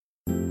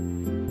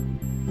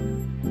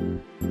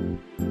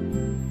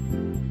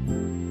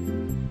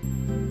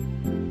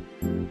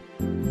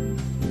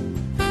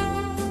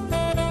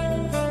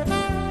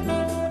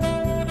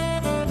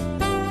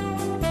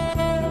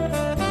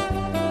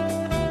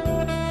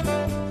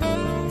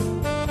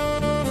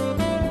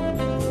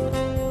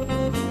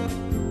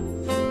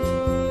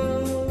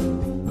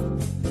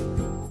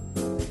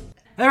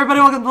everybody,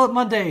 welcome to Bullet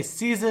Monday,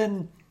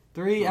 Season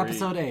 3,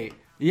 Episode 8.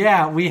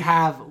 Yeah, we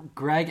have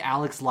Greg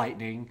Alex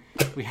Lightning,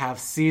 we have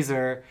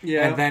Caesar,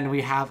 and then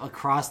we have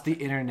across the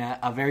internet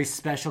a very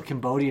special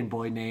Cambodian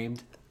boy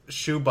named...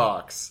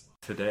 Shoebox.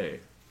 Today,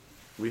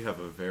 we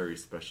have a very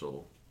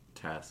special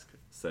task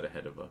set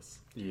ahead of us.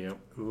 Yep.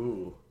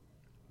 Ooh.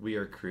 We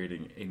are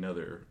creating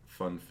another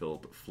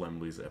fun-filled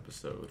Flemleys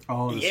episode.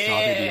 Oh, the Straw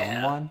Baby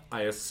only one?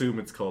 I assume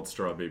it's called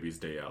Straw Baby's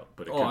Day Out,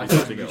 but it could I be thought it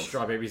something was else.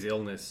 Straw Baby's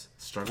illness.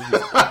 Straw Baby's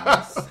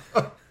illness.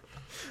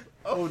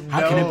 Oh no.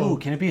 How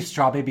can it be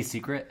Straw Baby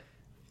Secret?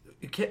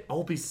 It can't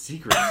all be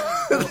secrets.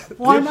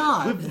 Why We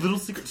not? have little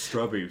secret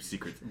Straw Baby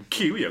secrets.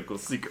 Kiwi Uncle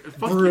secret.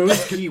 Fuck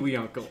Bruce Kiwi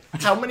Uncle.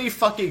 How many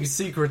fucking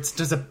secrets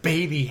does a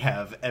baby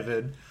have,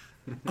 Evan?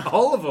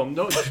 All of them.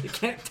 No, you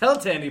can't tell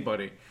to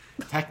anybody.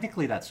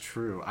 Technically, that's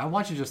true. I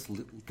want you to just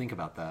think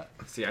about that.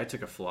 See, I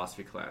took a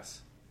philosophy class.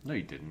 No,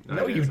 you didn't.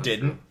 No, you that's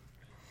didn't.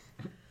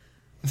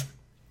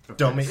 Okay,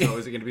 Dummy. So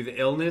is it going to be the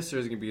illness or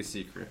is it going to be a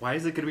secret? Why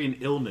is it going to be an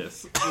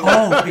illness?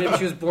 Oh, Maybe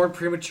she was born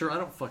premature. I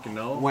don't fucking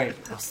know. wait.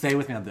 Stay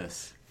with me on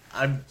this.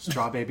 I'm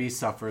Straw Baby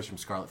suffers from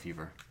scarlet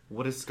fever.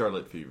 What is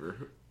scarlet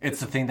fever? It's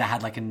the thing that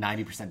had like a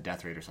 90%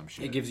 death rate or some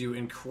shit. It gives you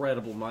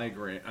incredible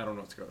migraine. I don't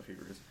know what scarlet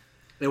fever is.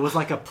 It was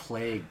like a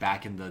plague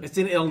back in the It's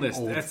an illness.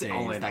 old That's days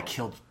all I know. that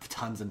killed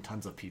tons and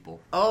tons of people.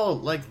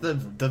 like the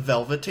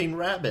Velveteen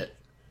Rabbit.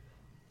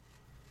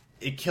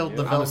 It killed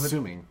the I'm Velvet.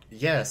 assuming.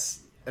 Yes,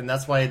 and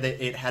that's why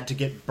it had to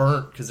get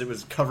burnt because it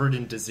was covered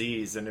in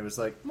disease, and it was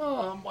like,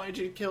 Mom, why'd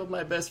you kill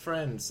my best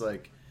friends?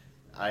 Like,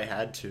 I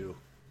had to.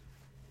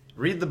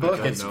 Read the book;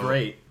 don't it's know.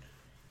 great.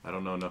 I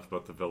don't know enough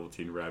about the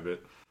Velveteen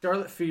Rabbit.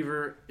 Scarlet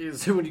fever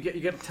is when you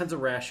get tons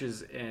of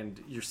rashes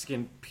and your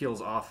skin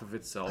peels off of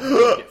itself.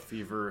 You get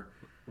fever,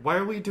 Why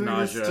are we doing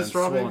nausea, this to and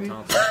Straw swollen Baby?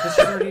 tonsils. Because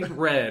she's already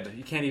red.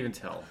 You can't even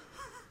tell.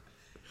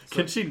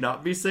 Can she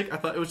not be sick? I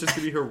thought it was just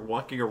going to be her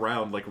walking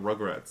around like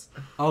Rugrats.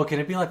 Oh, can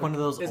it be like one of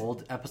those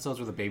old episodes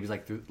where the baby's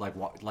like through like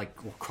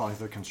crawling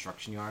through the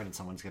construction yard and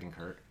someone's getting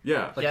hurt?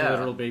 Yeah. Like Yeah. the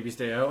literal baby's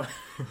day out.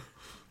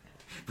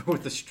 But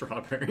with the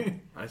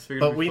strawberry. I just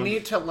figured But it'd be we fun.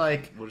 need to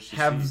like What does she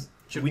have. see?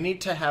 We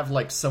need to have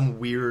like some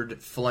weird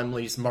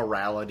Flemley's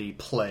morality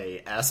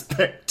play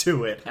aspect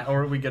to it. How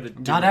are we gonna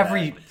do Not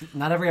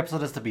that? every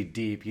episode has to be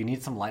deep. You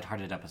need some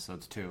lighthearted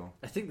episodes too.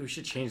 I think we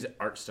should change the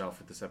art style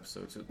for this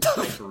episode so it's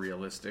hyper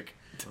realistic.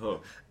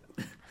 Oh.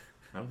 I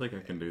don't think I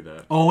can do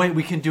that. Oh wait,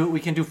 we can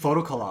do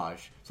photo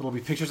collage. So it'll be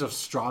pictures of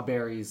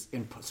strawberries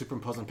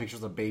superimposed on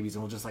pictures of babies,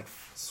 and we'll just like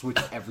switch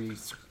every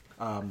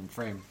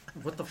frame.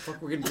 What the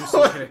fuck? We're gonna do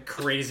some kind of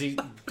crazy,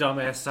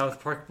 dumbass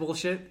South Park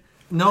bullshit?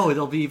 No,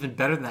 it'll be even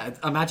better than that.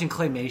 Imagine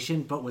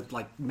claymation, but with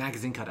like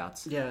magazine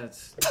cutouts. Yeah,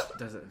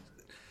 does it?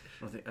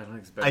 I don't think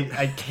it's better.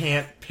 I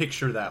can't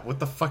picture that. What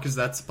the fuck is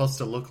that supposed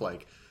to look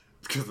like?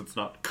 Because it's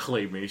not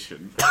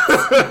claymation.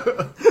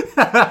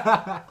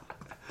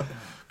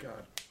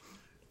 God.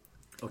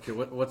 Okay,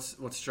 what's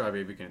Straw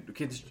Baby can do?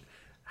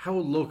 How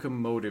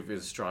locomotive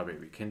is Straw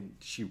Baby? Can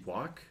she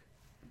walk?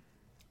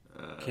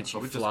 Can she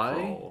Probably just fly?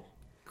 crawl.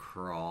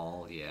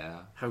 Crawl, yeah.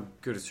 How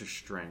good is her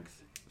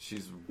strength?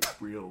 She's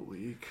real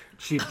weak.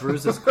 She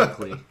bruises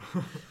quickly.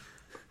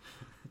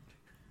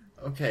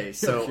 Okay,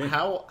 so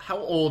how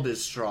old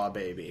is Straw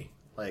Baby?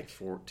 Like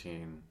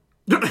 14.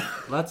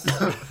 Let's.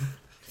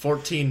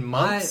 14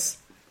 months?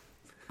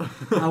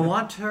 I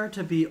want her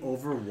to be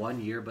over 1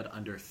 year, but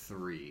under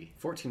 3.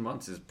 14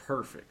 months is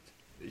perfect.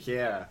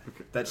 Yeah,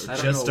 that's I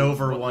don't just know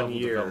over what 1 level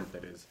year. development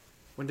that is.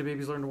 When do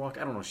babies learn to walk?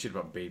 I don't know shit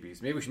about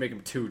babies. Maybe we should make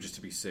them 2 just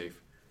to be safe.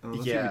 Oh,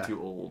 that's Yeah. gonna be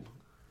too old.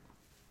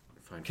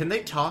 Fine. Can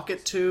they talk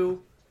at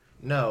 2?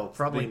 No,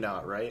 probably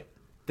not, right?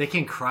 They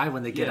can cry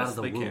when they get Yes, out of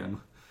the they womb.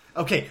 can.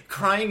 Okay,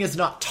 crying is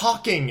not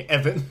talking,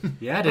 Evan.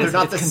 Yeah, it is. They're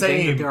not It's the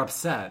conveying that same. they're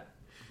upset.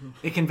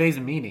 It conveys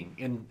meaning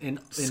in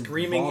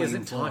Screaming volume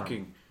isn't form.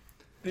 talking.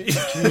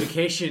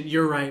 Communication,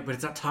 you're right, but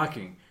it's not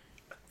talking.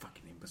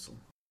 Fucking imbecile.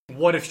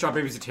 What if Straw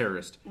Baby's a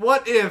terrorist?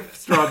 What if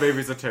Straw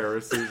Baby's a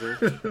terrorist, Caesar?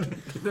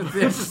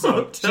 The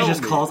episode. She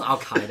just calls Al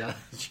Qaeda.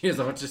 She has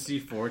a bunch of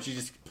C4 and she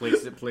just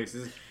places it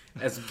places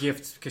as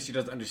gifts because she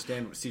doesn't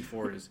understand what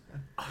C4 is.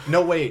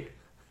 No, wait.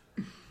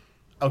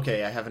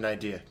 Okay, I have an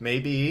idea.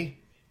 Maybe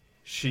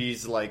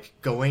she's like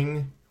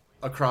going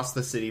across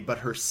the city, but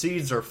her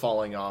seeds are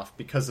falling off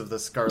because of the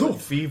scarlet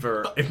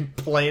fever and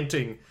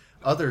planting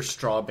other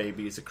straw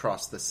babies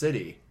across the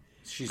city.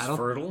 She's I don't-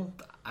 fertile.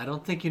 I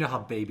don't think you know how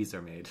babies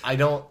are made. I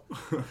don't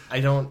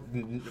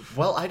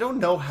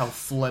know how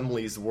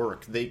Flemleys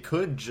work. They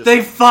could just,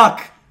 They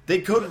fuck!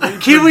 they could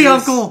Kiwi reproduce-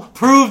 Uncle!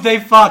 Prove they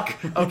fuck!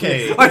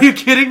 Okay. Are you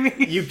kidding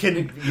me? You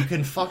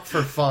can fuck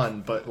for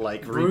fun, but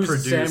like Bruce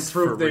reproduce Sam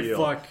for proved they real.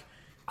 fuck.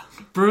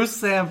 Bruce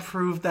Sam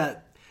proved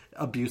that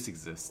abuse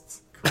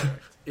exists.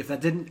 If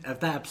that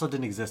episode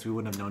didn't exist, we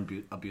wouldn't have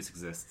known abuse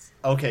exists.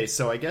 Okay,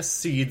 so I guess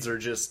seeds are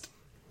just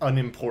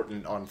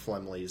unimportant on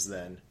Flemleys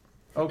then.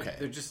 Okay.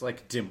 They're just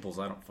like dimples.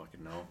 I don't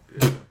fucking know.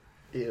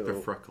 Ew. They're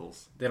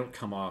freckles. They don't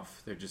come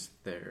off. They're just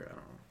there. I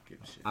don't know. Give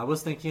a shit. I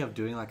was thinking of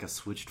doing like a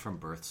switched from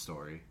birth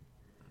story.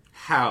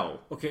 How?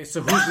 Okay, so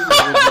who's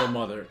the original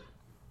mother?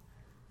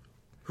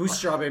 Who's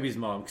Straw Baby's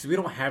mom? Because we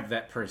don't have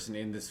that person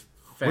in this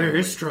family. Where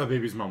is Straw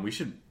Baby's mom? We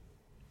should.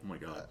 Oh my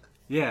god.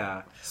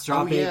 Yeah,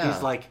 Straw Oh, Baby's yeah.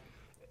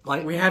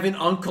 like We have an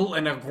uncle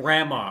and a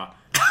grandma.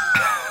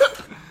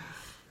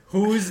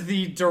 Who's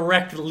the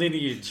direct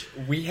lineage?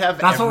 We have.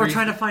 that's what we're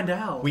trying to find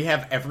out. We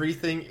have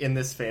everything in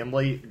this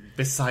family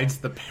besides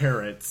the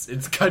parents.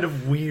 It's kind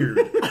of weird.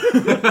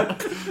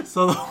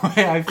 So the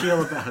way I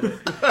feel about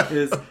it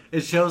is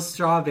it shows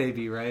Straw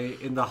Baby, right,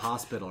 in the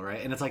hospital,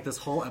 right? And it's like this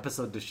whole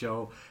episode to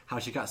show how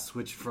she got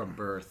switched from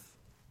birth.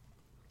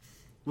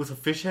 With a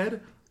fish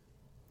head?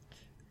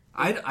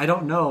 I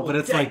don't know, but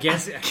it's yeah, I like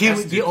guess it has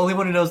Kiwi, to. the only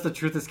one who knows the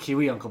truth is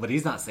Kiwi Uncle, but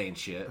he's not saying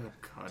shit.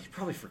 God, you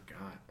probably forgot.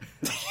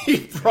 He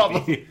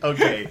probably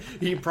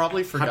He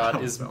probably forgot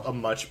don't is know. a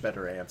much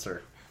better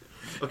answer.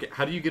 Okay,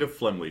 how do you get a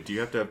Flemley? Do you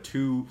have to have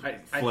two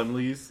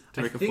Flemleys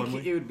to I make a think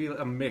Flemley? it would be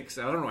a mix.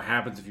 I don't know what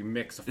happens if you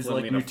mix a Is it Flemley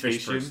like and a fish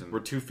mutation, person.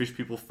 where two fish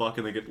people fuck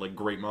and they get like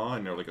Great Maw,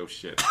 and they're like, oh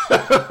shit.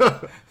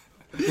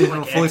 They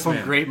like fully from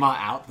X-Men. Great Ma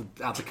out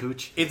the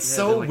cooch. It's Yeah,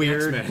 so they're like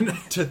weird X-Men.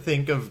 to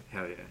think of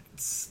Hell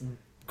yeah.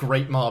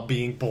 Great Ma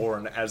being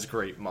born as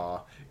Great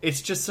Ma.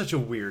 It's just such a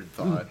weird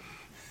thought.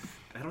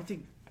 I don't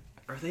think...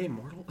 Are they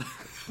immortal?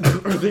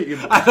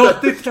 I don't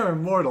think they're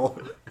immortal.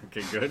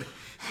 Okay, good.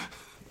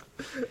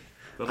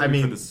 That'll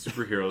be for the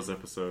superheroes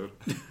episode.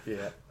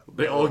 Yeah.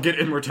 They all get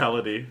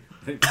immortality.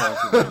 They fall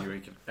through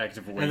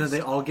radioactive waves. And then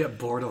they all get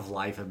bored of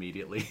life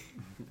immediately.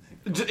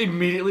 Just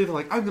immediately, they're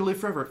like, I'm gonna live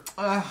forever.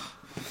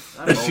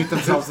 They shoot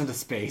themselves into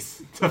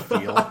space to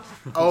feel.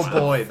 Oh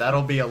boy,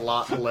 that'll be a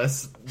lot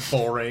less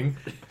boring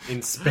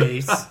in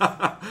space.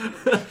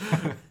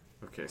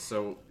 Okay,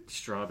 so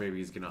Straw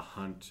Baby is gonna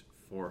hunt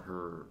for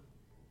her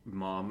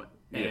mom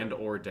and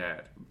or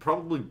dad.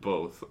 Probably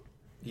both.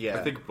 Yeah.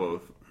 I think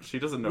both. She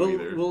doesn't know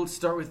either. We'll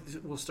start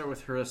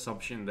with her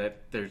assumption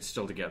that they're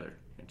still together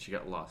and she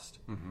got lost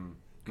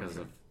because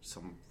of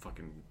some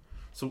fucking.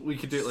 So we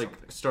could do it like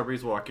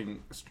Strawberry's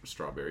walking,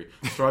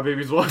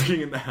 Strawbaby's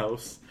walking in the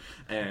house,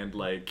 and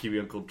like Kiwi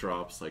Uncle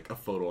drops like a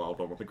photo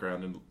album on the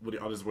ground and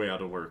on his way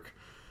out of work,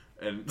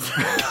 and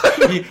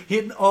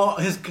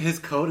His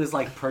coat is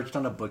like perched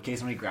on a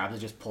bookcase. When he grabs it,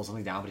 just pulls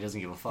something down, but he doesn't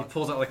give a He fuck.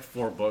 pulls out like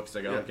 4 books.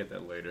 I gotta Yeah. get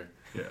that later.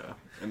 yeah,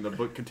 and the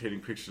book containing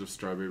pictures of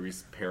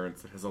Strawberry's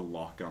parents that has a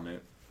lock on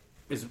it.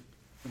 Is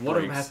one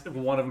of Breaks.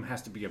 them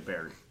has to be a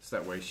berry, so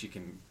that way she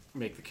can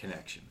make the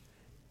connection.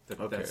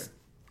 Okay. That's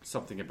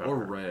something about Or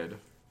her. red,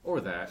 Or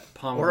that Or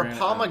pomegranate. a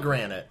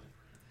pomegranate.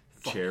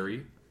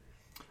 cherry.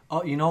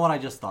 Oh, you know what I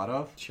just thought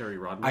of? Cherry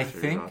Rodman. I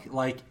think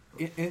like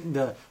in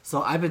the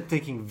so I've been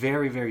thinking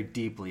very very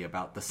deeply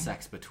about the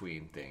sex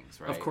between things.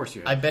 Right? Of course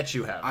you have. I bet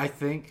you have. I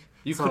think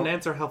You so, couldn't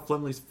answer how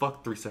Flemley's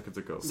fucked 3 seconds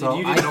ago. So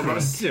you I didn't know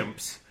about think-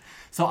 simps.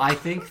 So I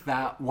think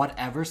that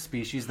whatever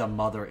species the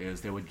mother is,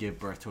 they would give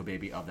birth to a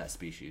baby of that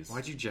species.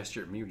 Why'd you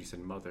gesture at me when you said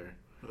mother?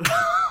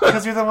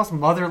 Because you're the most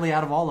motherly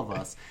out of all of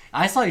us.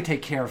 I saw you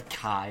take care of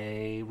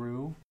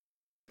Kairu.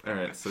 All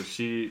right, so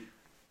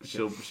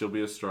she'll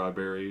be a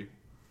strawberry.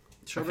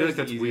 Strawberry's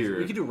that's the easiest. weird.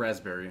 We could do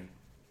raspberry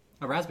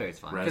A raspberry's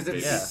fine. Ras- because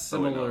it's Yeah. a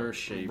similar Oh,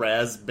 shape.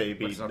 Raz but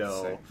baby, it's not the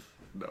no. same.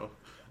 No,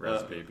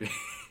 Raspberry.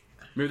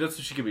 maybe that's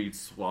what she could be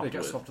swapped They got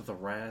with. swapped with a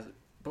ras.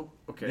 But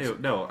okay.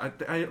 No,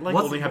 I like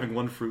What's only the- having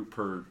one fruit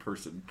per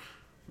person.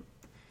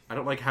 I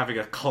don't like having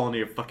a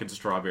colony of fucking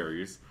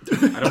strawberries.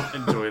 I don't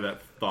enjoy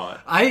that thought.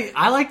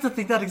 I like to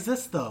think that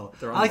exists though.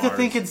 They're I on like to Mars.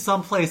 think in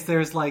some place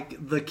there's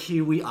like the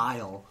kiwi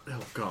aisle. Oh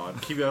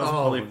god, Kiwi Uncle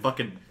probably a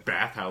fucking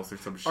bathhouse or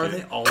some shit. Are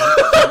they all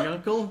Kiwi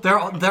Uncle? They're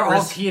Or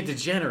all. is he a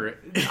degenerate?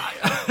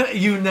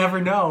 You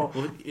never know.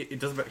 Well, it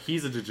doesn't matter.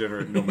 He's a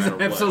degenerate no matter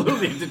what.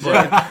 Absolutely a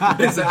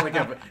degenerate. Is that like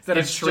a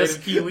It's trait just-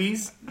 of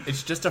Kiwis?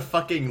 It's just a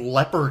fucking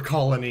leper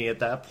colony at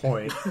that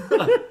point.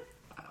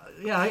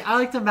 Yeah, I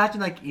like to imagine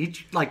like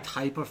each like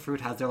type of fruit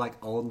has their like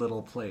own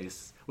little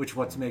place, which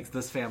what makes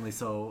this family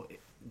so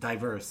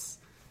diverse.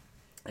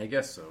 I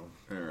guess so.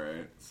 All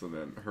right. So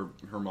then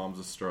her mom's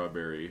a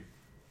strawberry,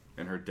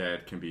 and her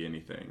dad can be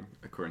anything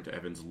according to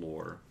Evan's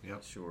lore.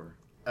 Yep. Sure.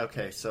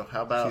 Okay, so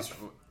how about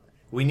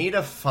we need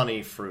a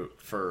funny fruit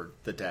for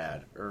the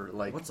dad, or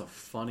like What's a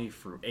funny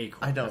fruit?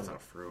 Acorn. I don't That's know.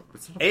 not a fruit.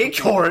 It's not a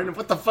acorn?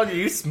 What the fuck are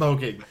you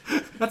smoking?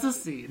 That's a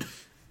seed.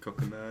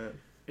 coconut.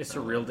 It's a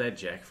real dead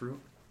jackfruit.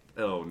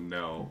 Oh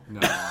no.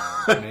 No,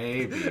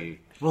 maybe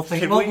we'll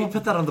think. Can We'll, we- we'll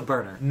put that on the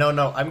burner. No,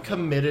 I'm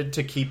committed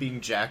to keeping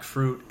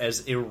jackfruit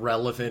as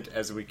irrelevant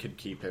as we could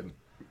keep him.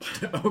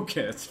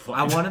 Okay, that's fine.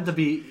 I want him to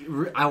be.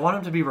 I want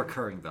him to be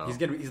recurring though.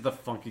 He's the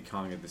Funky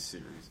Kong of this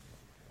series.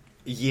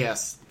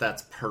 Yes,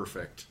 that's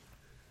perfect.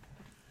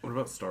 What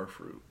about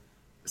starfruit?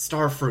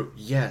 Starfruit,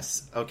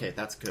 yes. Okay,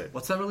 that's good.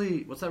 What's that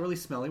really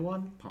smelly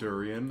one?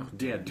 Durian.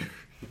 Yeah,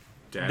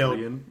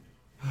 Dadrian.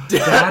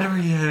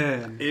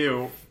 Dadrian.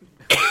 Ew.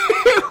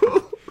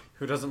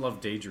 Who doesn't love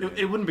daydreaming?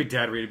 It wouldn't be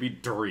Dadrian. It'd be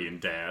Durian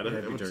Dad. it'd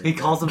It be would Durian. He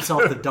calls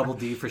himself the Double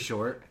D for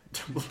short.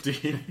 Double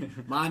D.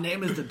 My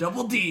name is the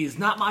Double D's,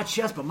 not my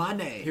chest, but my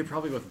name. He'd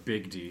probably go with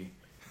Big D.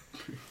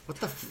 What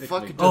the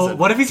fuck does Oh, a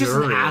what if he's just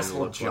an durian asshole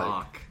look like?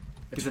 jock?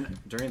 He's an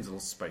Durian's a little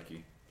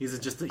spiky. He's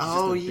just a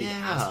big yeah.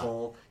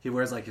 asshole. He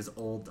wears like his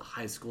old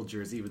high school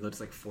jersey, even though it's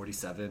like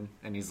 47,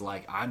 and he's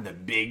like, "I'm the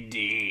big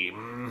D."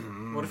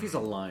 Mm-hmm. What if he's a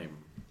lime?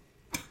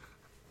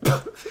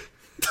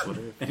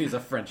 And he's a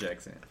French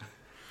accent.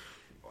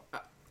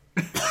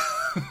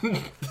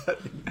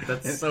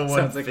 That's so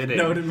Sounds like a unfitting.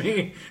 no to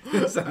me.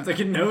 Sounds like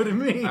a no to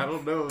me. I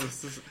don't know.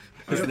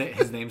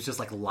 His name's just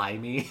like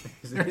Limey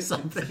or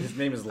something. His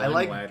name is I Lime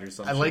like Lad or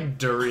something. I like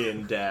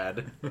Durian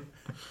Dad.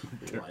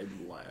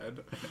 Lime Lad.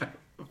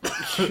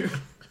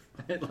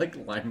 I like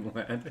Lime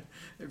Lad.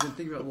 I've been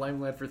thinking about Lime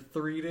Lad for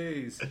 3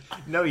 days.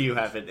 No, you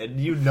haven't, and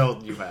you know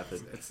you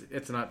haven't.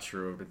 It's not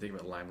true. I've been thinking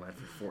about Lime Lad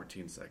for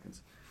 14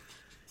 seconds.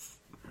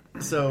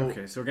 So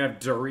Okay, so we're gonna have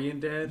Durian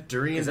Dad.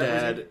 Durian Is that what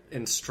his Dad name-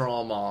 and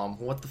Straw Mom.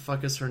 What the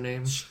fuck is her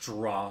name?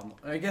 Straw.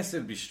 I guess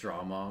it'd be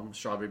Straw Mom,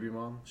 Straw Baby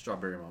Mom,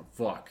 Strawberry Mom.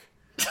 Fuck.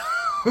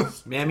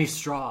 Mammy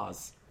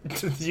Straws.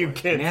 You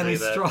can't Mammy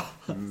say that.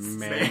 Straws.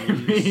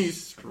 Mammy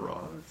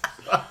Straws.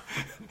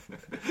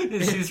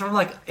 She's from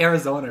like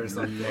Arizona or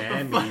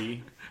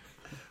something.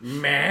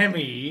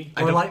 Mammy.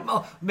 Or like,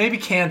 maybe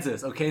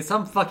Kansas, okay?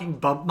 Some fucking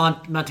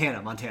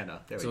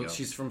Montana. There we So go.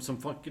 she's from some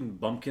fucking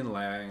bumpkin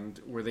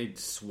land where they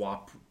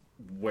swap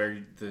where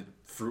the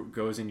fruit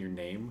goes in your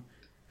name.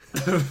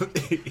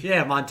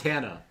 Yeah,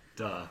 Montana.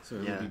 Duh. So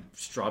it Yeah. would be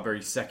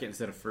strawberry second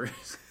instead of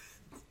first.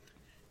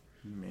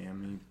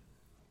 Mammy.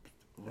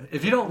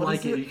 If you don't What like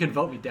is it, it? you can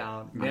vote me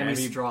down. Mammy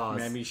Straws.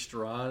 Mammy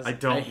Straws. I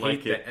don't hate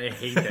like it. that. I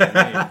hate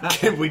that name.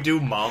 Can we do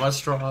Mama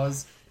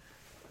Straws?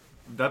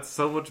 That's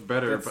so much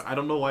better, but I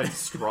don't know why it's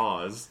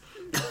straws.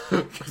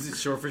 Because it's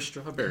short for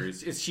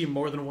strawberries. Is she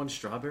more than one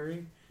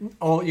strawberry?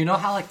 Oh, you know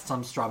how like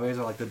some strawberries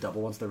are like the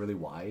double ones? They're really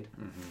wide.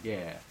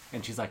 Yeah,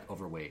 and she's like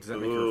overweight. Does that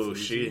make her Ooh,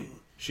 floozy?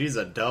 she's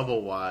a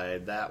double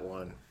wide. That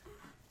one.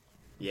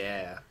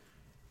 Yeah.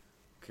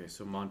 Okay,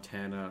 so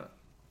Montana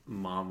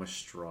Mama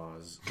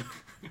Straws.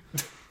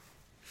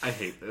 I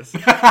hate this.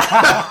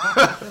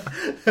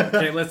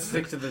 Okay, let's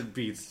stick to the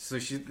beats. So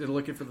they're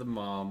looking for the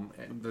mom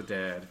and the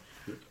dad,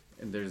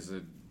 and there's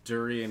a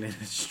durian and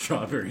a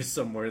strawberry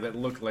somewhere that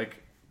look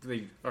like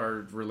they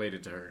are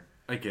related to her.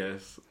 I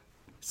guess.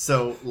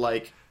 So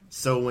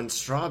when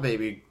Straw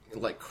Baby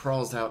like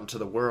crawls out into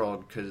the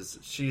world because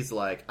she's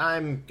like,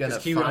 I'm gonna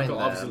Because Kiwi find Uncle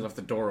obviously them. left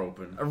the door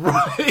open.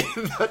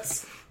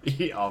 Right.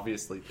 He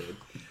obviously did.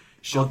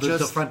 She'll The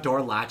just front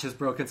door latch is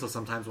broken, so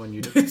sometimes when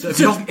you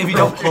if you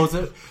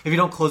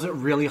don't close it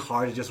really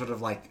hard, it just sort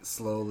of like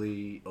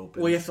slowly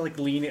opens. Well, you have to like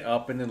lean it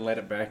up and then let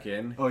it back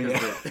in. Oh, yeah.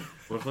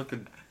 What if like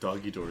the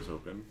doggy door's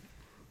open?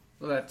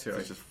 Well, that too.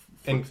 It just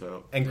and, flips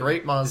out. and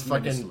Great Ma's There's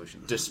many fucking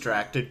solutions.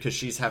 distracted because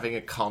she's having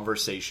a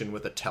conversation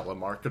with a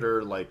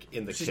telemarketer like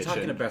in the She's kitchen.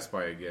 talking to Best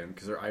Buy again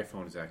because her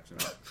iPhone is acting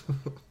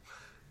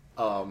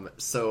up.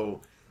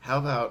 So how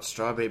about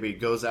Straw Baby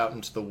goes out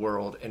into the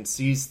world and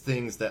sees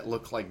things that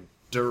look like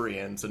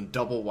durians and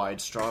double wide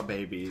straw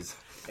babies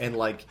and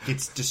like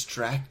gets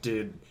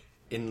distracted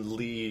and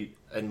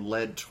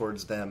led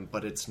towards them,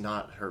 but it's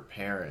not her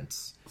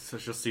parents. So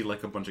she'll see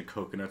like a bunch of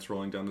coconuts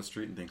rolling down the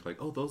street and think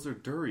like, oh, those are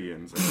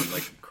durians, and then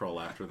like crawl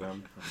after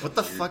them. What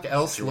the fuck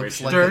else looks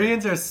situation. like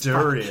Durians a are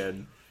stuck.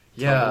 durian?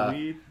 Yeah.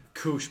 Tumbleweed?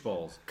 Koosh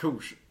balls.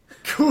 Koosh.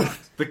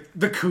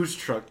 The Koosh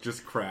truck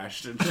just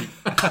crashed, and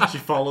she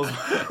follows.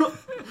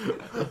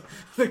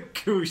 The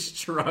Koosh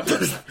truck.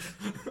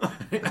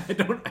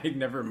 I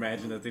never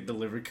imagined that they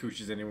deliver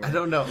Kooshes anywhere. I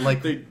don't know,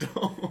 like They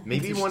don't.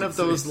 maybe one of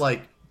those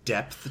like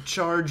depth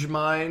charge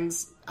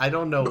mines. I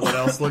don't know what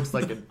else looks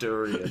like a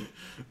durian.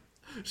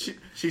 She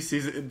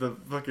sees it in the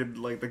fucking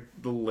like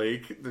the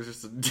lake. There's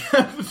just a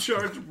depth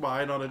charge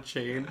mine on a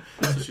chain.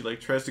 So she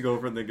like tries to go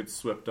over and then gets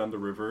swept down the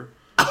river,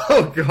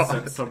 Oh god.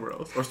 sent somewhere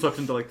else, or swept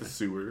into like the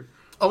sewer.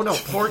 Oh no,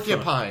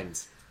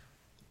 porcupines.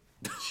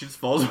 She just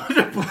falls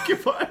under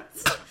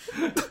porcupines.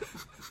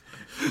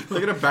 They're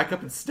gonna back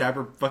up and stab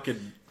her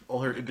fucking all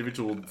her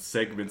individual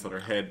segments on her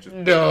head. Just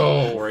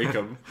No. break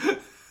them.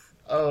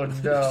 Oh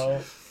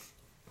no.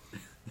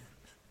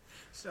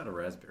 It's not a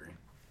raspberry.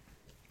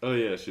 Oh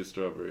yeah, she's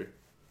strawberry.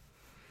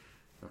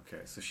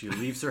 Okay, so she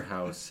leaves her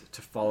house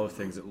to follow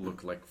things that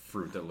look like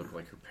fruit that look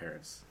like her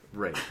parents.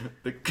 Right.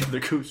 The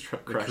Koosh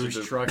truck The crashes.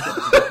 Koosh truck,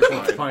 the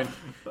porcupine.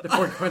 The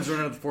porcupines run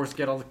out of the forest,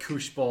 get all the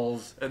Koosh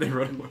balls, And they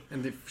run away.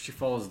 and she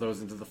follows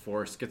those into the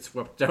forest, gets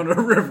swept down a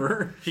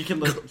river. He can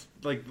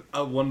like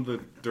one of the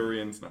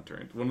durians, not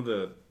durians, one of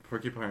the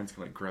porcupines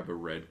can like grab a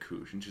red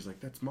Koosh, and she's like,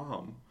 "That's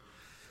mom."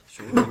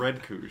 Sure. A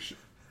red Koosh.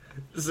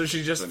 So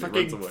she just Then he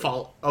runs fucking away.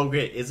 fall.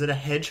 Okay, is it a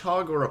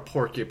hedgehog or a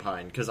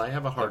porcupine? Because I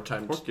have a hard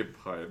time.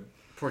 Porcupine.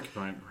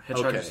 Porcupine.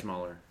 Hedgehogs are Okay.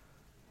 smaller.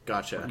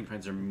 Gotcha.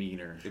 Porcupines are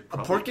meaner. It A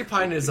probably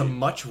porcupine could is a be.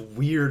 much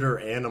weirder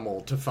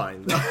animal to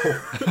find, though.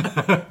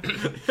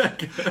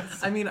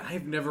 I mean,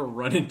 I've never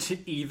run into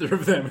either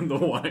of them in the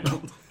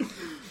wild.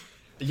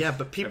 Yeah,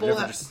 but people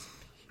never have, just-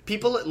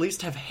 people at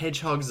least have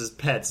hedgehogs as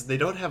pets. They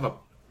don't have a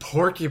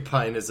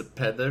porcupine as a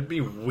pet. That'd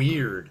be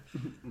weird.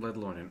 Let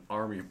alone an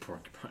army of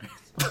porcupines.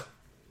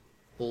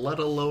 Let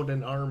alone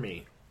an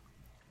army.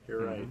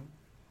 You're right.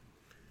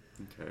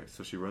 Okay,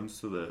 so she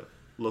runs to the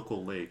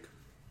local lake,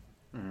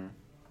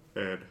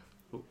 and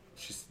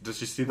Does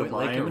she see the Wait,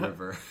 like a mine?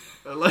 river.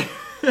 Like,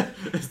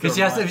 Because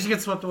if she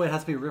gets swept away, it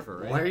has to be a river,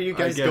 right? Why are you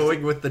guys guess-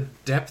 going with the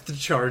depth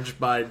charge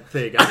mine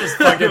thing? I just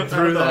fucking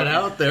threw that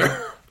out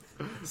there.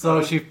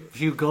 So she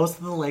goes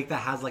to the lake that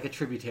has like a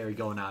tributary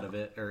going out of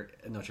it, or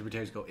no,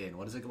 tributaries go in.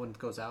 What is it when it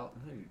goes out?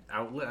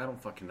 Outlet? I don't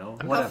fucking know.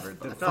 Whatever.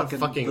 I'm not a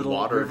fucking little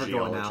water river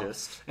going out.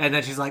 geologist. And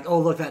then she's like, "Oh,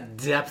 look, that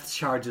depth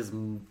charges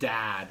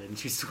dad," and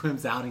she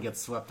swims out and gets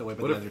swept away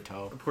by what the if other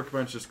toe.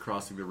 Porcupine's just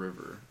crossing the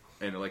river,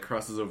 and it like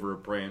crosses over a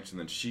branch, and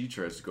then she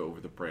tries to go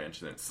over the branch,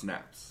 and then it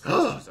snaps.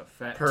 She's a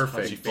fat,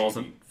 Perfect. She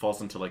touchy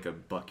falls into like a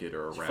bucket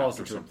or a She raft falls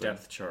or into a something.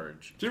 depth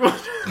charge.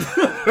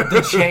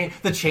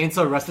 The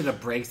chainsaw rusted, it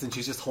breaks, and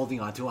she's just holding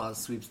onto it while it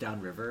sweeps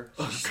downriver.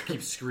 She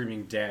keeps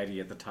screaming "Daddy"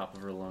 at the top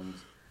of her lungs.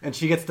 And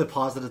she gets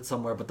deposited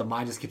somewhere, but the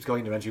mine just keeps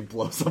going to eventually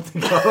blow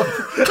something up.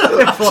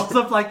 It blows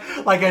up like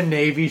a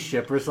Navy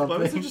ship or Why is there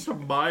something. just a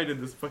mine in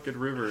this fucking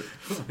river?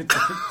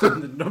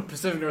 In the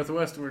Pacific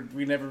Northwest, where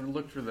we never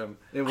looked for them.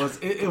 It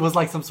was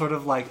like some sort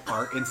of like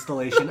art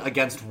installation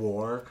against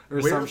war or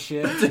some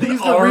shit.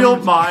 He's the real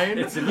mine.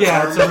 It's an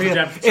Yeah, it's a real.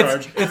 depth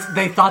charge.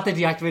 They thought they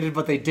deactivated,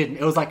 but they didn't.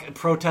 It was like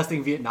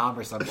protesting Vietnam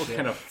or some shit.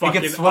 kind of it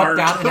fucking gets swept art?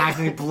 out and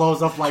accidentally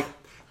blows up like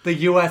the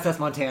USS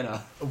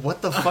Montana.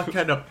 What the fuck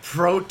kind of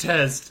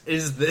protest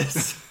is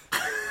this?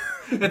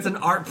 It's an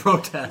art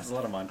protest. There's a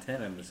lot of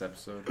Montana in this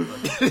episode.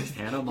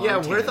 Hannah Yeah,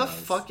 where the Montanas.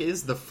 fuck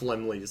is the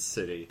Flemley's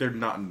city? They're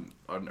not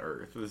on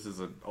Earth. This is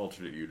an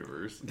alternate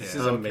universe. This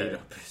is a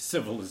made-up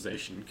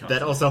civilization.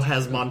 That also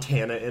has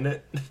Montana in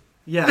it.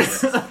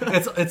 Yes,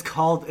 it's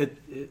called it.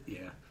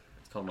 Yeah.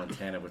 It's called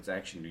Montana, but it's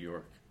actually New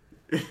York.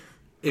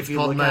 If you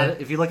called look Matt. at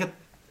it, if you look at,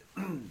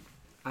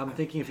 I'm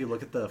thinking if you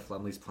look at the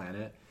Flemley's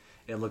planet,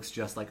 it looks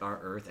just like our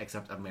Earth,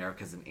 except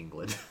America's in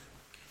England.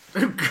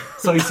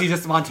 So you see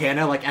just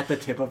Montana like at the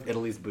tip of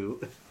Italy's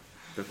boot.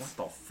 That's What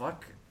the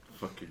fuck?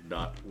 fucking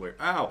not where.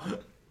 Ow!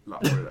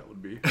 Not where that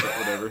would be. But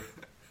whatever.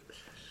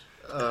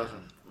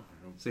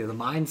 So yeah, the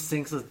mine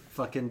sinks a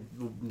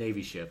fucking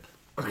Navy ship.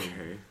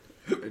 Okay.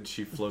 And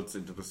she floats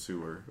into the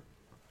sewer.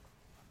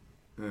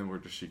 And then where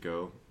does she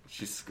go?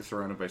 She's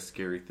surrounded by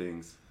scary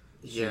things.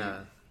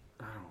 Yeah.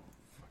 Ow.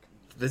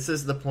 This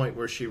is the point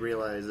where she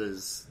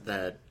realizes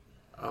that,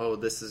 oh,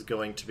 this is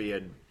going to be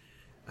a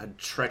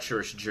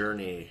treacherous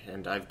journey,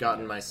 and I've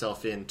gotten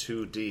myself in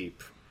too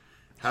deep.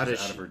 How does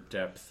Out she... of her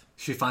depth.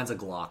 She finds a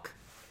Glock.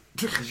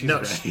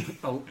 No,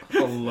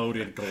 A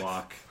loaded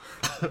Glock.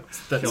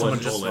 that Kill someone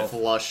a just bullet.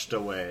 flushed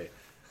away.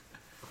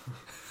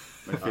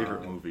 My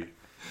favorite movie.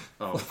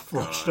 Oh,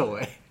 Flushed God.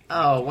 away.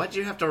 Oh, why'd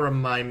you have to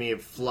remind me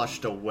of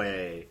flushed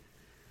away?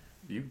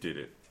 You did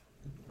it.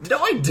 No,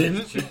 I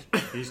didn't!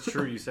 He's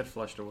true. You said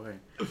flushed away.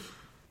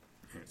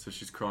 So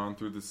she's crawling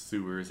through the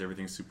sewers.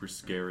 Everything's super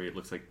scary. It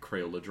looks like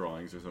Crayola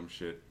drawings or some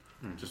shit.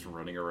 Just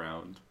running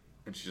around.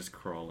 And she's just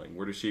crawling.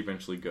 Where does she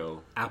eventually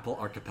go? Apple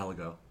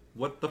Archipelago.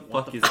 What the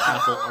fuck is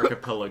Apple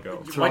Archipelago?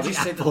 Why'd the you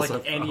say that apples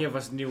like are any of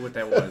us knew what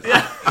that was?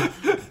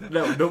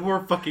 No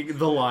more fucking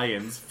the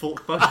lions.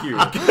 Fuck you. You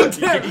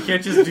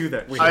can't just do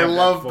that. We I have that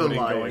love the voting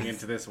Lions. going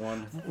into this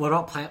one. What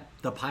about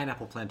the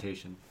pineapple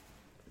plantation?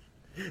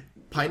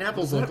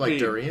 Pineapples What look does that like mean?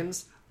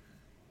 durians.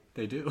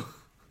 They do.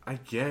 I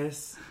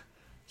guess.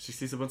 She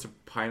sees a bunch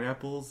of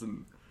pineapples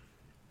and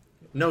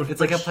No,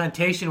 It's like a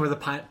plantation where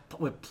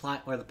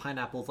where the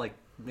pineapples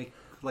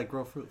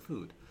grow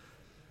food.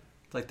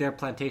 It's like their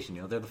plantation,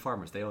 they're the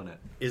farmers, they own it.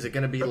 Is it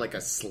going to be like a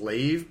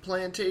slave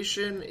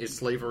plantation? Is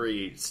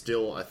slavery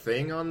still a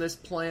thing on this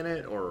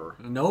planet, or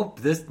Nope,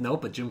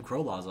 but Jim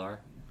Crow laws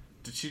are.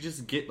 did she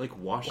just get like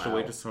washed Wow.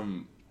 away to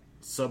some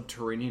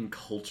subterranean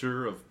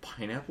culture of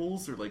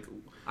pineapples or like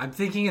I'm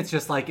thinking it's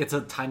just like it's a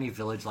tiny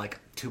village like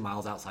 2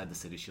 miles outside the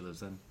city she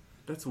lives in.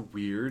 that's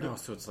weird. Oh,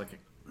 so it's like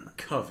a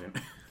coven.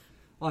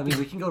 Well, I mean,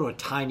 we can go to a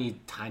tiny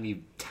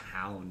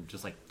town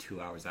just like 2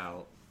 hours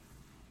out.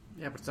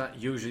 Yeah, but it's not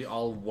usually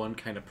all one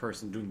kind of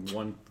person doing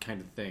one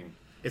kind of thing.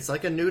 it's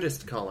like a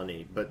nudist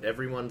colony, but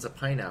everyone's a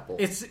pineapple?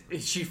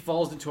 She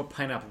falls into a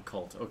pineapple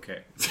cult.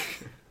 Okay,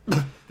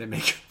 They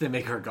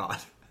make her god.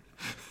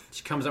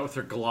 she comes out with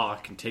her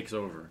Glock and takes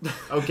over.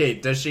 Okay,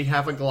 does she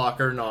have a Glock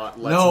or not?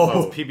 Let's No.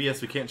 vote.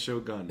 PBS, we can't show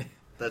a gun.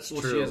 That's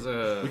Well, true. she has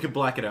a. We could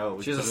black it out.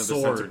 We She has could a put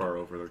another sensor sword. bar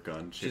over their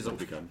gun. She has a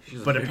gun.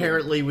 she's a But big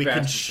apparently we can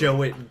bastard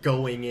show it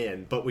going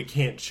in, but we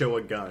can't show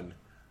a gun.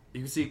 You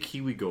can see a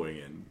kiwi going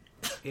in.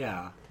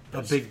 Yeah,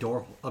 a big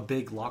lock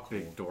hole.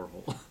 big door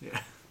hole. Yeah.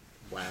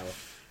 Wow.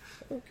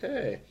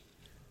 Okay.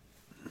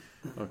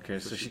 Okay,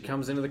 so she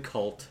comes into the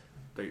cult.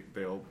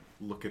 They all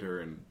look at her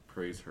and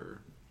praise her.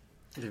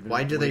 They've been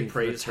Why do they waiting for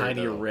the praise her,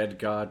 tiny though? red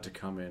god to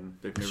come in?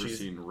 They've never She's-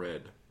 seen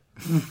red.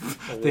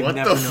 They've What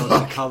never the known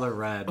fuck? the color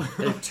red.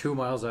 They're 2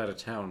 miles out of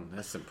town.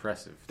 That's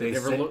impressive. They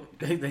never say- look.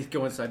 They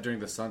go inside during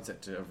the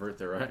sunset to avert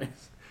their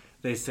eyes.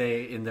 They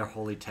say in their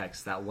holy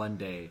text that one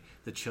day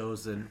the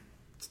chosen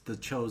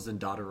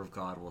daughter of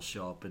God will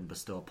show up and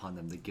bestow upon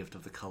them the gift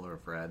of the color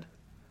of red.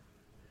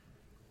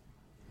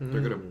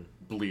 They're gonna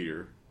bleed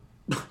her.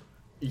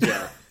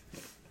 Yeah.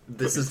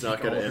 This is not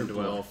going to All her end blood.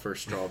 well for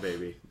Straw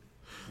Baby.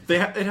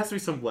 It has to be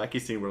some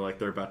wacky scene where like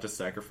they're about to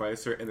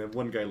sacrifice her, and then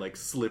one guy like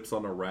slips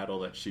on a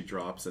rattle that she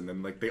drops, and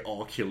then like they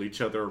all kill each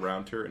other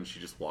around her, and she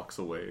just walks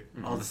away.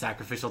 All the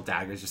sacrificial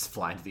daggers just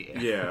fly into the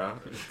air. Yeah,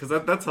 because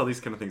that's how these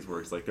kind of things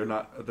works. Like they're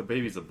not the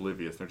baby's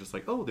oblivious. They're just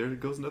like, oh, there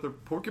goes another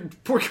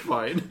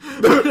porcupine.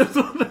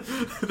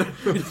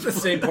 It's the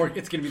same pork.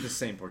 It's gonna be the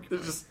same porcupine.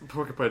 There's just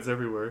porcupines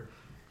everywhere.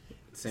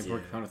 Same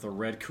porcupine with a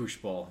red koosh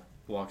ball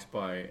walks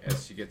by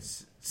as she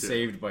gets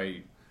saved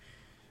by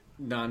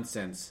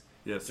nonsense.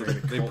 Yeah, so During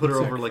the they cult put her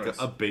over like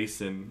sacrifice. a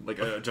basin, like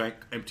a giant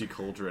empty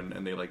cauldron,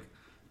 and they like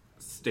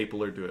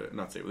staple her to it.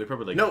 Not staple. They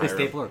probably like No, They hire-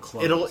 staple her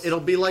clothes. It'll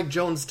be like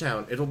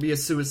Jonestown. It'll be a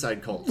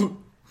suicide cult.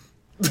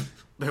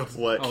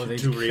 What? Oh, they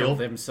Too kill real?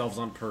 themselves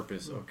on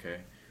purpose. Okay,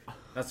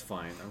 that's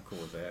fine. I'm cool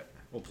with that.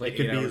 We'll play It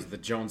could 8 be- hours of the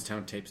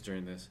Jonestown tapes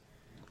during this.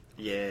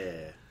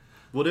 Yeah.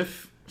 What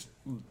if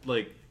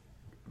like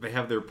they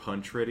have their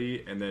punch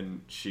ready, and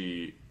then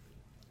she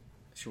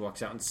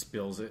walks out and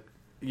spills it.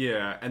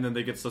 Yeah, and then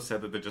they get so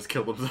sad that they just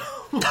kill themselves.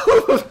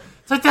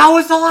 It's like, that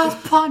was the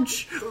last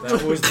punch!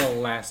 That was the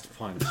last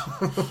punch.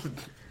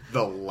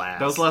 The last.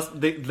 That was the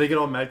last. They get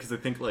all mad because they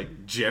think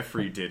like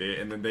Jeffrey did it,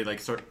 and then they like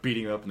start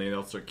beating him up, and they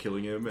all start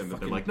killing him, and then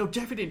they're like, "No,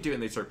 Jeffrey didn't do it,"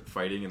 and they start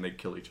fighting, and they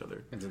kill each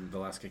other. And then the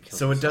last guy kills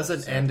So it himself,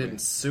 doesn't end sadly. in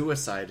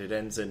suicide, it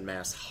ends in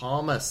mass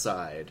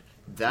homicide.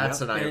 That's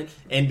Yep. an irony.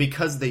 And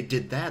because they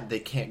did that, they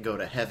can't go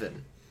to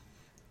heaven.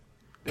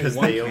 Because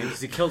One they can't,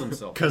 'cause he killed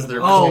himself. 'cause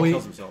they're- Oh,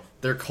 kills himself.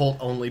 their cult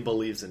only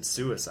believes in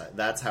suicide.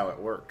 That's how it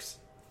works.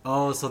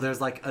 Oh, so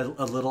there's like a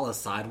little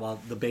aside while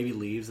the baby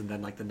leaves, and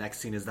then like the next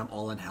scene is them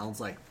all in hell. And it's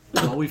like,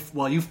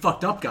 well, you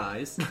fucked up,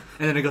 guys. And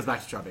then it goes back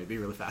to Straw Baby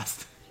really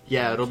fast.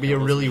 Yeah, it'll be a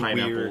those really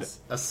pineapples. weird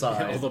All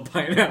aside. the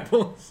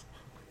pineapples.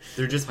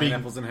 They're just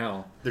Pineapples in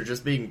hell. they're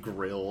just being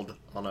grilled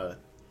on a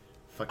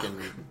fucking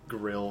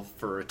grill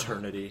for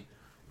eternity.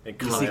 And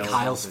You see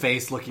Kyle's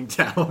face looking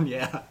down.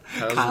 Yeah,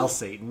 Kyle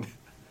Satan.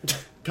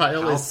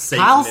 Kyle is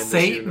Satan Kyle's in this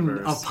Satan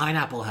universe. of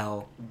Pineapple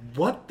Hell.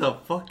 What the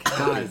fuck?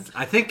 Guys,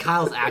 I think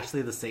Kyle's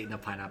actually the Satan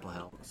of Pineapple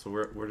Hell. So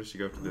where does she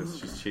go after this?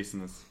 She's chasing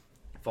this.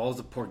 Follows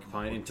the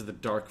porcupine into the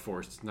dark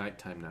forest. It's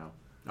nighttime now.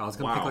 I was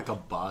gonna Wow. pick like a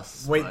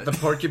bus. Wait, but- the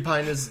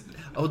porcupine is...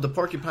 Oh, the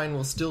porcupine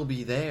will still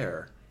be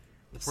there.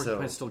 The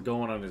porcupine's still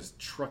going on his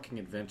trucking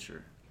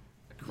adventure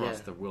across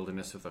Yeah. the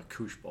wilderness with a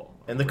koosh ball.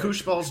 And the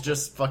koosh ball's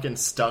just fucking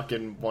stuck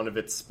in one of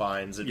its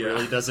spines. It Yeah.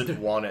 really doesn't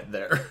want it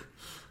there.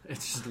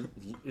 It's just,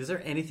 is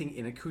there anything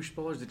in a koosh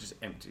ball, or is it just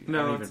empty? I No,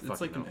 don't even it's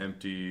fucking like an know.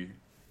 empty,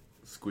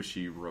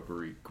 squishy,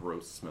 rubbery,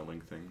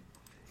 gross-smelling thing.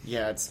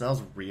 Yeah, it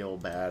smells real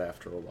bad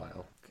after a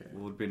while. Okay.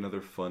 What would be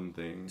another fun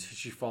thing? Should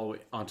she follow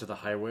it onto the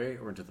highway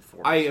or into the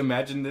forest? I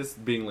imagine this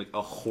being like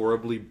a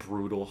horribly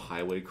brutal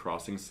highway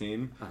crossing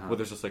scene where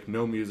there's just like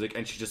no music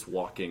and she's just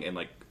walking and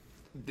like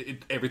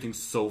everything's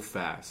so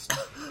fast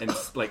and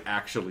it's like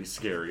actually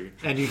scary.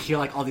 and you hear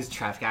like all these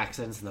traffic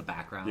accidents in the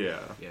background. Yeah.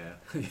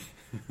 yeah.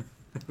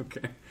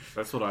 okay.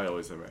 That's what I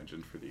always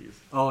imagined for these.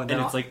 Oh, and and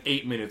then it's like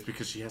 8 minutes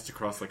because she has to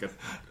cross like both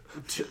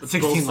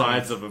 16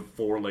 sides lanes. of a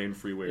 4-lane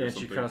freeway Yeah, or she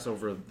something. crossed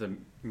over the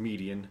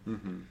median.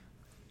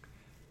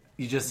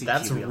 you just see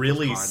That's Kiwi Uncle's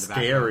really car in the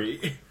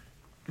background.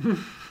 scary.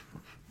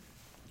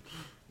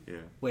 Yeah.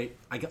 Wait,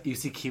 you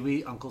see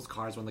Kiwi Uncle's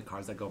cars when the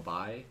cars that go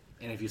by,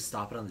 and if you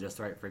stop it on just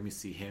the right frame, you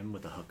see him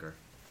with a hooker.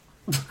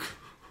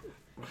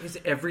 Is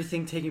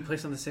everything taking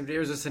place on the same day,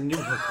 or is this a new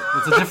hooker?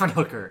 It's a different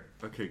hooker.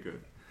 Okay,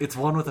 good. It's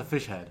one with a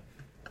fish head.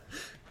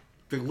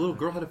 The little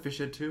girl had a fish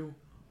head too.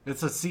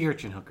 It's a sea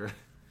urchin hooker.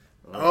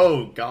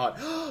 Oh, God.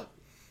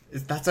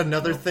 That's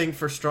another thing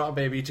for Straw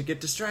Baby to get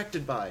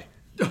distracted by.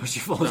 Oh, she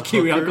follows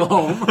Kiwi Uncle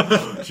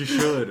home. She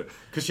should,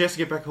 because she has to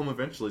get back home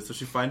eventually. So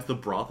she finds the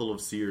brothel of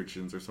sea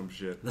urchins or some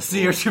shit. The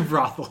sea urchin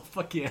brothel.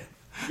 Fuck yeah.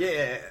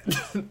 Yeah.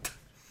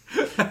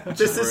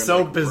 This is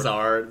so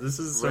bizarre. This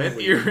is so Red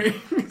weird.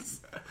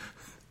 earrings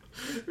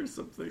or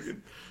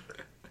something.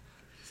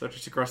 So after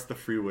she crosses the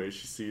freeway,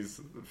 she sees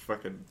the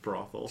fucking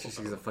brothel. She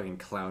sees a fucking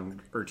clown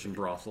urchin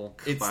brothel.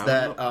 It's Clown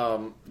that,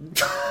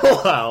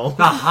 The wow.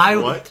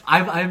 highway. What?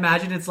 I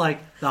imagine it's like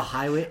the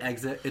highway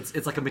exit.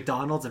 It's like a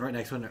McDonald's, and right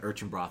next to it, an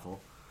urchin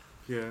brothel.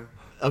 Yeah.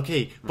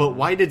 Okay, but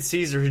why did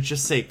Caesar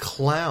just say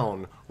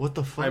clown? What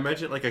the fuck? I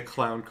imagine like a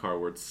clown car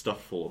where it's stuffed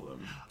full of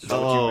them.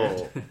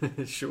 Oh.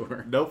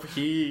 Sure. Nope,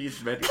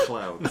 he's meant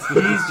clowns.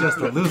 He's just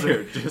a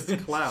loser. They're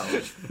just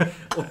clowns.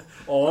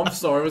 Oh, I'm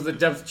sorry. Was the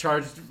depth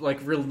charge like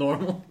real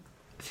normal?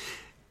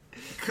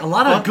 A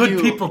lot of Fuck good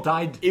you. people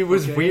died. It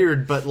was okay?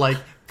 weird, but like,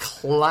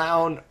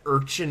 clown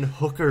urchin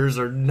hookers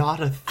are not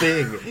a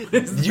thing.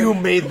 You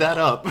made that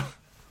up.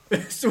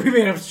 So we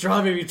made up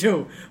Straw Baby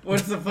too.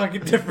 What's the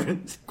fucking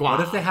difference? What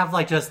if they have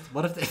like just?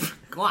 What if they?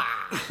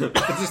 I'm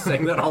just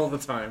saying that all the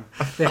time.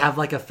 They have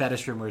like a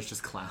fetish room where it's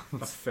just A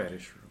clowns.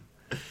 fetish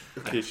room.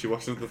 Okay, she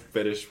walks into the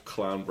fetish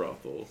clown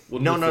brothel.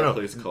 What No, was no, that no.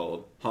 place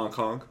called? Honk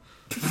honk?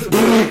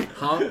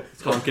 Honk,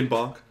 Honk and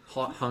bonk?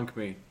 honk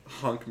me.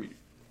 Honk me.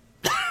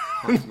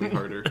 Honk me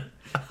harder.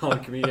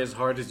 Honk me as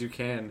hard as you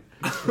can.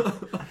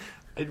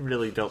 I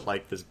really don't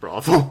like this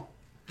brothel.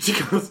 She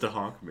goes to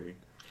honk me.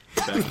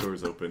 Back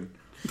door's open.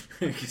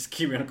 Because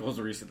Kiwi Uncle was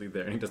recently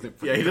there, and he doesn't.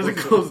 Yeah, he doesn't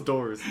close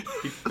doors.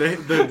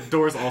 The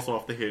door's also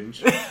off the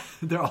hinge.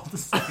 They're all the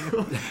same.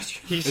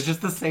 It's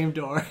just the same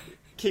door.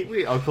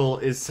 Kiwi Uncle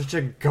is such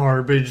a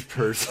garbage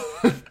person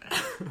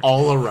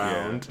all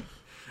around.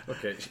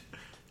 Okay,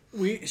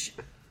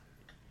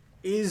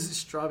 is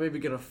Straw Baby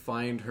gonna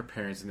find her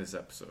parents in this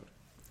episode?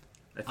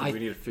 I think we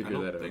need to figure that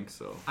out. I don't think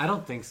so. I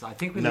don't think so. I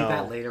think we No. leave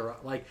that later.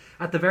 Like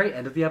at the very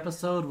end of the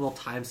episode, we'll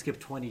time skip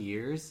 20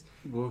 years,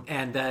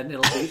 and then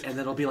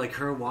it'll be like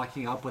her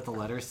walking up with a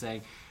letter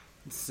saying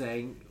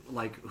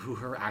like who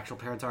her actual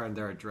parents are and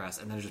their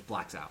address, and then it just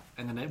blacks out,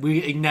 and then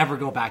we never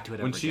go back to it.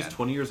 When ever she's again.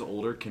 20 years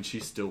older, can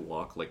she still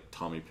walk like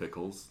Tommy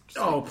Pickles? Just,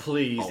 Oh like,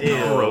 please! all Ew.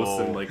 gross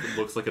and like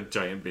looks like a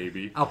giant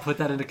baby. I'll put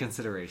that into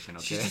consideration.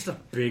 Okay. She's just a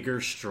bigger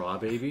Straw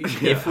Baby.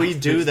 If we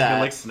do They're that,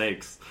 like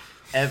snakes.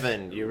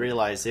 Evan, you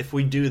realize if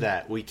we do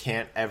that, we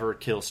can't ever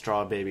kill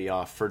Straw Baby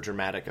off for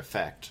dramatic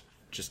effect.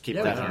 Just keep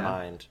Yeah, that we in can.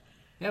 mind.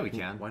 Yeah, we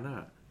can. Why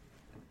not?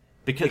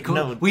 Because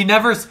no, We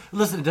never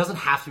listen. It doesn't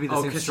have to be the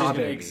same Because she's Straw gonna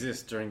Baby.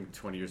 exist during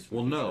 20 years.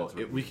 Well, no, That's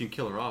what- we can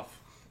kill her off.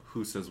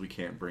 Who says we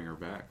can't bring her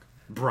back?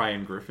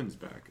 Brian Griffin's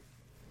back.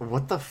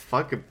 what the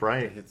fuck,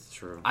 Brian? it's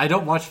true. I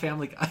don't watch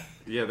Family Guy.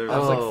 Yeah, That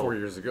was like Oh. 4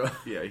 years ago.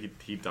 yeah,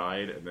 he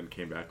died and then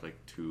came back like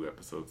 2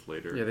 episodes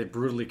later. Yeah, they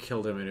brutally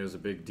killed him, and it was a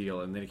big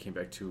deal. And then he came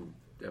back 2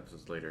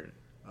 episodes later,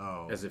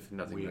 Oh, as if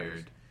nothing weird.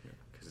 mattered.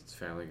 Because it's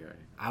Family Guy.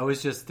 I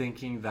was just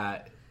thinking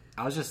that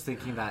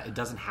it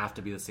doesn't have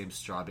to be the same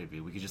Straw Baby.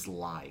 We could just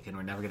lie, and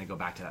we're never going to go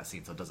back to that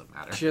scene, so it doesn't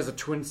matter. She has a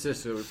twin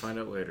sister that we find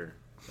out later.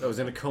 That was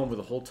in a coma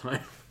the whole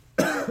time.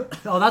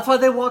 Oh, that's why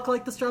they walk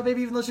like the Straw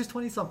Baby, even though she's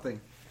 20-something.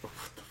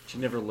 She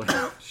never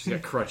learned. She's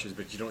got crutches,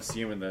 but you don't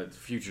see him in the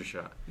future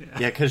shot.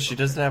 Yeah, because she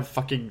doesn't have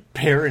fucking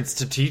parents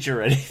to teach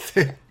her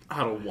anything.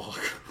 How to walk.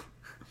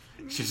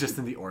 She's just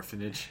in the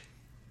orphanage.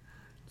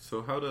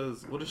 So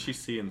what does she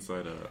see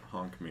inside a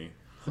Honk Me?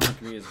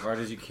 Honk me as hard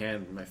as you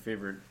can. My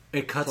favorite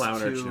It cuts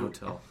clown urchin to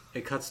hotel.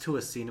 It cuts to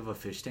a scene of a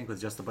fish tank with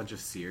just a bunch of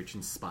sea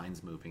urchins'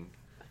 spines moving.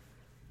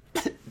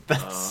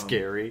 That's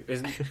scary.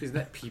 Isn't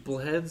that people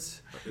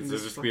heads? Is there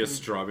just be a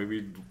straw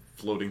baby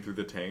floating through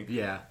the tank?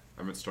 Yeah.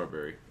 I meant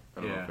strawberry.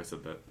 I don't know Yeah. if I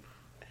said that.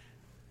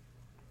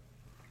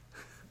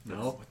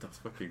 No. That's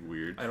fucking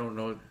weird. I don't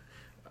know.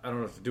 I don't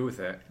know what to do with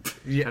that.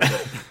 Yeah.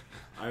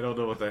 I don't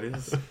know what that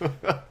is.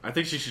 I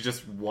think she should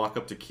just walk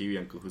up to Kiwi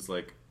Uncle, who's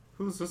like,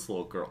 "Who's this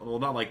little girl?" Well,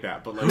 not like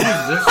that, but like,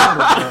 This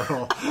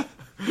little girl.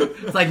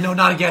 It's like, no,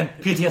 not again.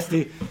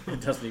 PTSD. He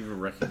doesn't even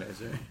recognize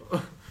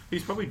her.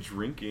 he's probably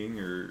drinking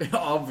or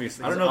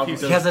Obviously, I don't know if he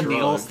He does has a drugs.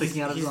 needle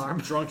sticking out of He's his arm.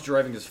 drunk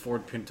driving his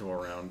Ford Pinto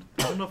around.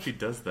 I don't know if he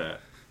does that.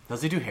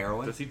 Does he do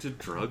heroin? Does he do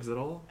drugs at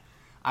all?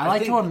 I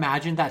like think- to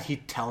imagine that he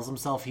tells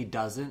himself he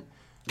doesn't.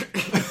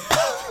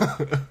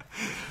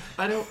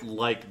 I don't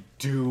like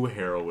do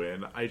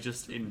heroin. I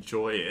just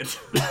enjoy it.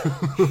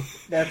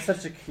 That's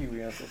such a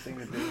Kiwi Uncle thing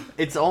to do.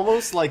 It's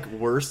almost like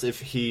worse if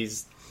he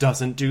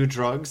doesn't do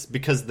drugs,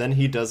 because then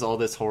he does all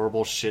this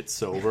horrible shit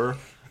sober.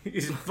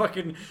 He's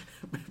fucking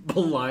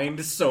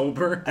blind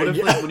sober. What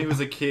if, like, when he was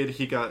a kid,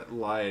 he got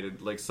lied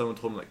and like someone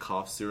told him that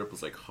cough syrup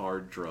was like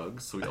hard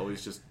drugs, so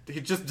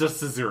he just does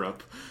the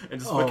syrup and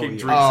just Oh, fucking yeah.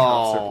 drinks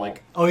cough syrup. Oh.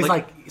 Like Oh, he's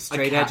like like a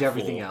straight edge catful.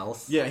 everything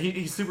else. Yeah,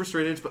 he's super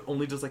straight edge, but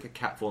only does like a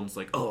catful, and it's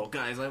like, oh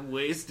guys, I'm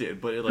wasted,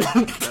 but it, like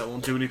that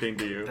won't do anything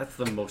to you. That's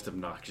the most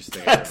obnoxious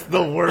thing That's I've the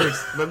ever heard.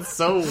 worst. That's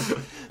so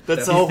He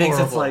horrible. thinks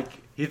it's like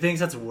he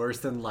thinks that's worse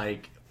than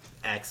like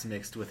X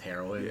mixed with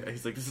heroin. Yeah,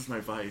 he's like, this is my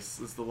vice.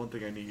 This is the one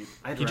thing I need.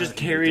 I'd He just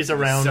rather carries dip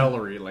in around-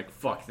 celery. Like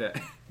fuck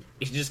that.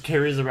 He just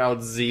carries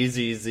around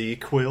ZZZ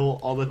Quill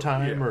all the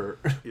time, Yeah. or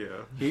Yeah,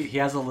 He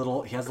has a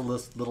little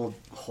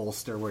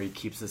holster where he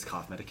keeps his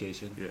cough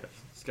medication. yeah.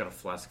 He's got a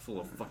flask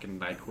full of fucking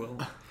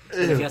NyQuil.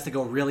 If he has to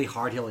go really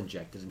hard, he'll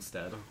inject it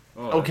instead.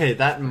 Oh, okay,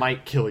 that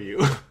might kill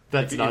you.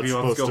 That's If not he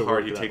wants supposed to go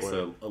hard, work he that takes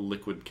way. a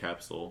liquid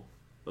capsule,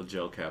 a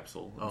gel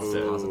capsule. Oh,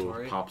 instead.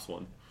 suppository? Pops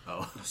one.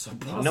 Oh,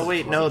 No,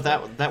 wait, no,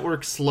 that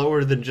works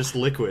slower than just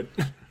liquid.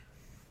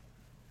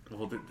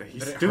 Well, he's But it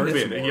hurts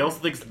stupid. more. He also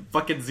thinks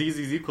fucking ZZZ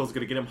is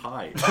gonna get him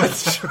high.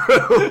 That's true.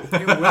 it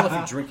will if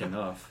you drink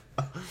enough.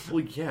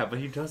 Well, yeah, but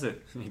he doesn't.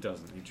 He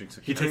doesn't. He drinks.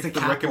 He takes takes a the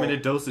capsule.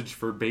 recommended dosage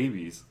for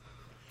babies.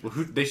 Well,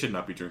 they should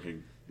not be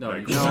drinking. No,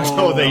 Like, you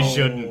No, they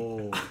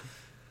shouldn't.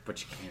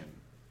 But you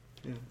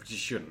can. But you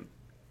shouldn't.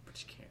 But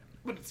you can.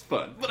 but it's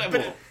fun. But I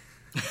won't.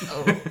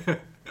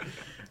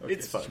 Okay,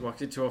 It's so fun. She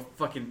walks into a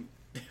fucking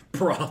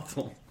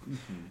brothel.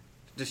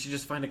 Does she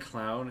just find a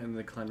clown and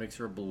the clown makes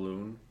her a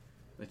balloon?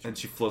 And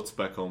she floats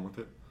back home with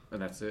it. And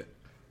that's it?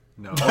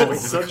 no.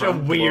 That's such a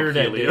weird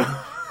blow ending. helium.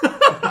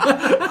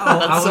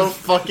 That's so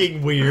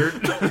fucking weird.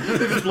 They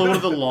just blow one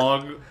of the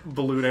long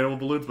animal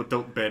balloons, but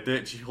don't bend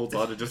it. She holds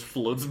on and just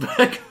floats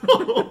back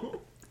home.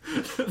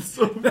 That's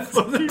so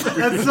fucking weird.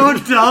 That's so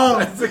dumb.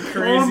 That's the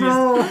craziest.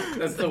 Oh, no.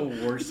 That's the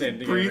worst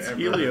ending Breathes I've ever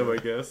helium, heard.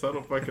 I guess. I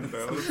don't fucking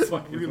know. It's It's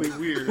fucking really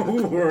weird.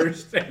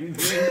 worst ending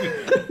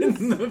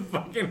in the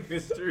fucking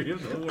history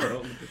of the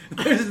world.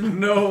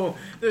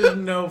 There's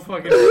no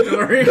fucking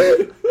story.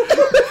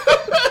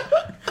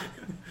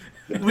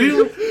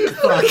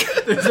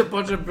 Fuck. There's a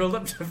bunch of build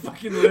up to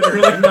fucking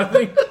literally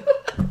nothing.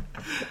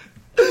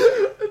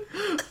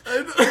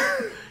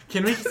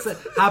 Can we?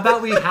 How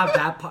about we have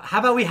that? How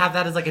about we have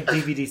that as like a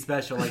DVD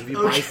special? Like if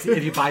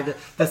you buy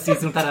the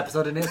season with that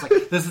episode in it, it's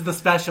like this is the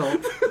special.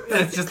 And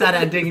it's just that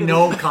ending,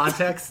 no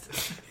context.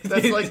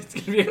 That's like It's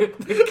gonna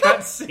be a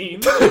cut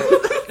scene. That's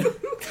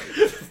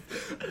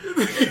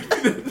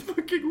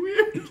fucking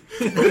weird.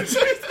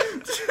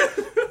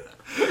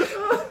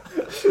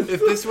 if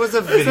this was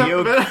a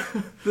video,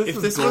 This if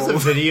this was a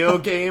video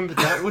game,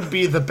 that would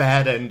be the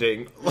bad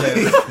ending. Like,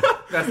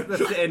 That's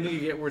the ending you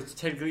get where it's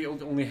technically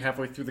only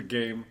halfway through the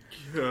game.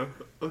 Yeah.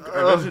 Okay,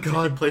 Oh, imagine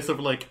God. taking place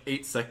over like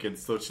 8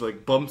 seconds. So she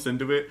like bumps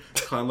into it,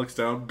 clown looks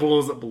down,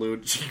 blows up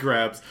balloon, she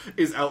grabs,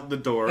 is out the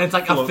door. And it's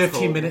like a floats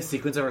 15-minute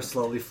sequence of her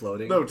slowly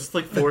floating. No, just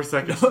like 4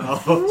 seconds.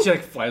 She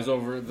like flies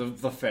over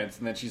the fence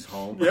and then she's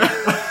home.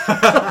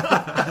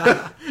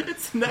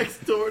 It's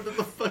next door to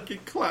the fucking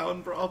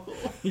clown brothel.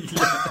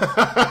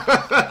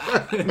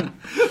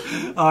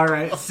 All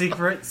right,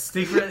 secret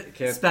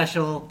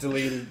special.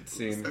 Deleted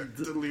scene.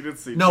 Deleted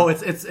scene. No,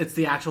 it's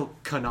the actual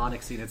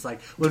canonic scene. It's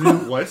like when we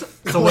What?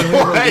 so when we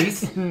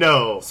release what?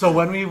 No. so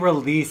when we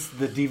release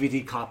the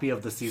DVD copy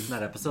of the season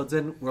that episode's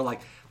in, we're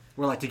like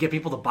to get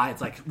people to buy it,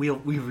 it's like we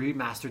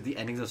remastered the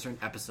endings of certain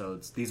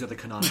episodes. These are the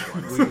canonic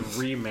ones.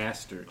 We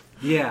remastered.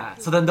 Yeah.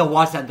 So then they'll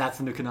watch that and that's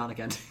the new canonic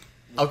ending.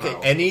 Okay,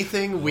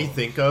 anything we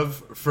think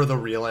of for the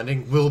real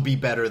ending will be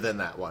better than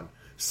that one.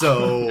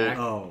 So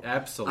Oh.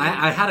 Absolutely.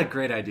 I had a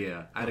great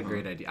idea.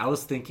 I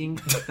was thinking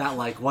that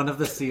like one of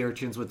the sea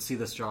urchins would see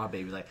the straw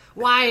baby like,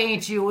 why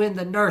ain't you in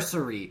the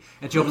nursery?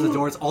 And she opens the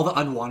doors, all the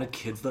unwanted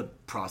kids, the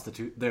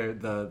prostitute,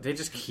 They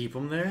just keep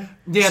them there?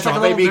 yeah, it's Straw like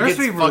a little Baby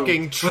nursery gets room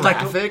fucking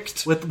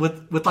trafficked.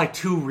 with like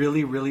two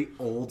really really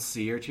old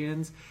sea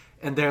urchins,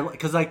 and they're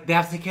because like they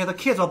have to take care of the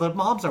kids while the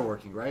moms are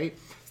working, right?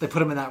 So they put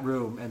them in that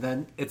room, and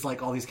then it's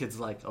like all these kids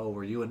are like, oh,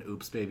 were you an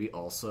oops baby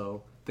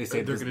also? They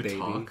say They're this gonna baby.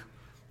 talk?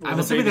 I'm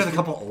the assuming there's a babies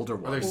couple older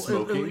they ones.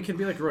 smoking? It can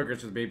be like Rugrats where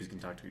the babies can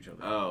talk to each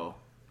other. Oh.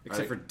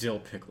 Except for Dill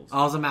Pickles.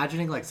 I was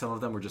imagining like some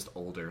of them were just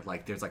older.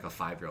 Like there's like a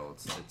 5-year-old.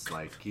 It's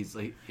like he's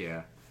like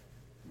yeah.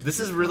 this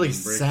is really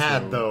Break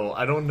sad, through. though.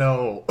 I don't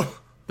know.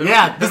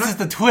 Yeah, this is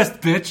the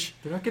twist, bitch.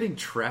 They're not getting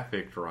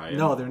trafficked, Ryan.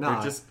 No, they're not.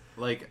 They're just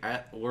like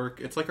at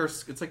work. It's like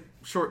it's like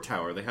Short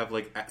Tower. They have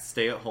like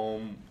stay at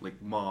home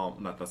like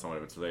mom. That's not what I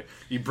meant to say.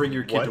 You bring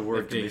your kid What? to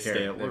work They and they stay at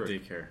They have work.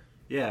 daycare.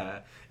 Yeah,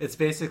 it's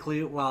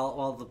basically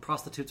while the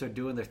prostitutes are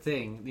doing their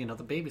thing, you know,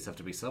 the babies have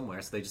to be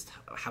somewhere, so they just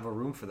have a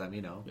room for them,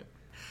 you know. Yeah.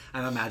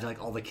 I imagine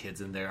like all the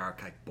kids in there are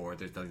like bored.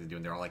 There's nothing to do,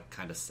 and they're all like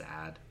kind of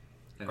sad.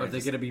 And Are they're they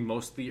just- going to be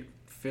mostly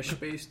fish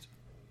based?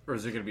 Or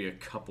is there going to be a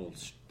couple?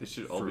 They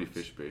should all be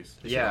fruits? fish based.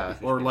 Yeah.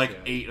 Or like yeah.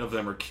 8 of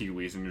them are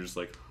kiwis, and you're just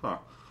like, huh.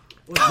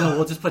 No,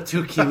 we'll just put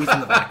 2 kiwis in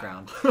the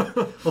background.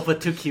 We'll put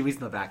 2 kiwis in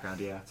the background.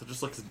 Yeah. So it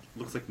just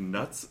looks like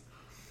nuts.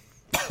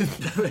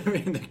 I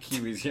mean, the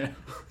kiwis, yeah.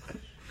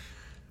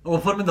 We'll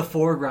put them in the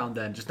foreground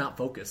then, just not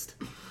focused.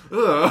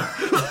 They're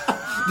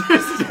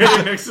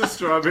standing next to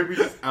Strawberry,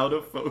 just out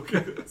of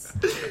focus.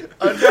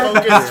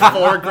 Unfocused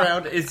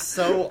foreground is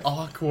so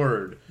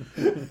awkward.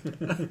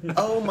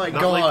 Oh my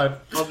Not god.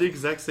 like on the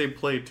exact same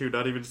plane too.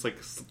 Not even just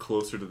like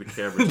closer to the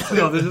camera. Just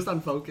No, they're just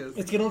unfocused.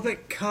 It's going to look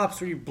like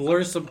Cops where you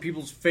blur some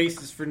people's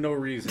faces for no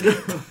reason.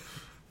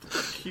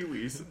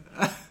 kiwis.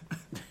 All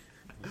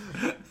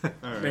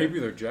right. Maybe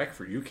they're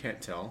jackfruit. You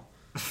can't tell.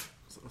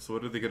 So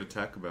what are they going to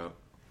talk about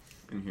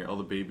in here? All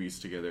the babies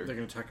together. They're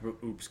going to talk about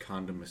oops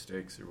condom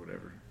mistakes or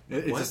whatever.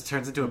 It What? just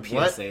turns into a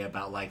What? PSA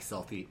about like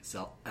healthy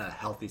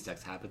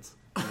sex habits.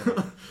 You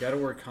got to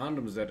wear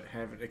condoms that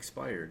haven't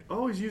expired.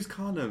 Always use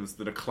condoms.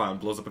 Then a clown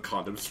blows up a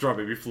condom.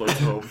 Strawberry floats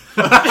home.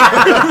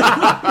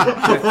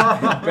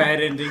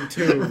 Bad ending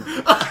too. You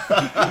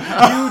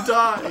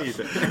died.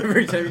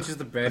 Every time it's just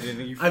a bad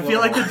ending. You I feel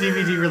like the float.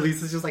 DVD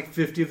releases just like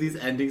 50 of these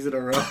endings in a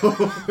row.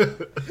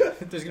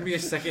 There's gonna be a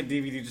second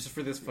DVD just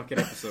for this fucking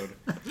episode.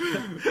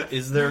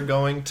 Is there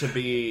going to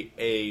be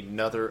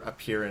another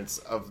appearance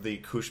of the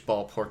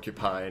Kooshball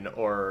porcupine,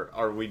 or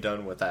are we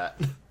done with that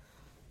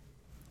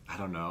I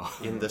don't know.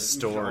 in the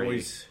story?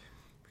 We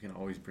can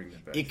always bring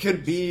that back. It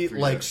could be Three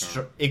like at a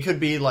time. it could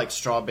be like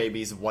Straw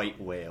Baby's white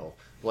whale.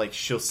 Like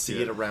she'll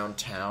see it Yeah. around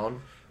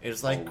town. And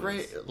it's like Always.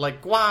 great,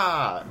 like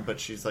wah, but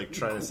she's like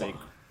trying to say,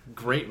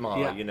 "Great, Ma,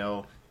 Yeah. you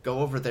know, go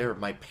over there.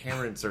 My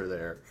parents are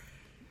there."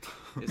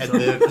 And So-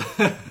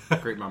 then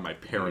Great mom, my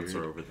parents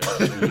are over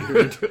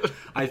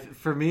there.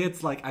 For me,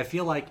 it's like I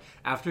feel like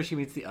after she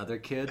meets the other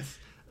kids,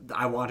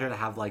 I want her to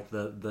have like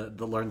the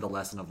learn the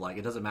lesson of like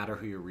it doesn't matter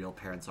who your real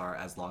parents are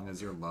as long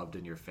as you're loved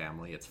in your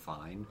family, it's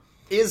fine.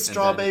 is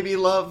Straw then- Baby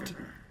loved?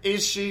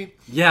 Is she?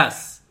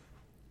 Yes,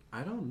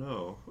 I don't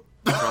know.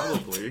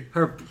 Probably.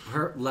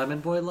 her Lemon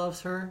Boy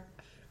loves her.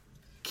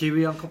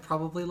 Kiwi Uncle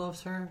probably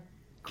loves her.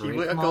 Kiwi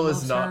Great Uncle Mom is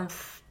loves not her.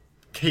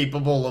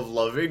 capable of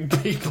loving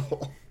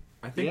people.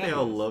 I think Yeah. they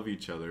all love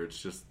each other. It's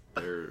just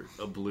they're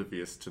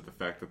oblivious to the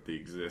fact that they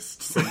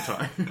exist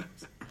sometimes.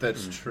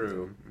 That's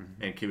true.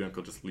 And Kiwi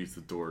Uncle just leaves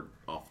the door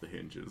off the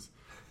hinges.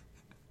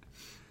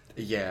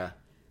 Yeah.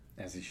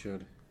 As he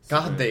should.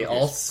 God, they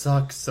all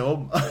suck so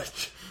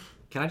much.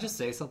 Can I just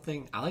say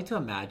something? I like to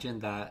imagine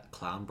that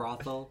clown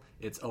brothel.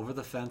 It's over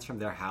the fence from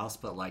their house,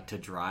 but like to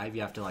drive,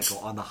 you have to like go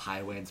on the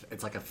highway, and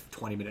it's like a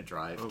 20-minute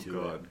drive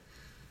to it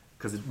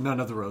because none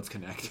of the roads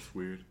connect. It's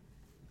weird.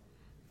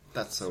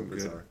 That's so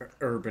bizarre.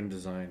 Urban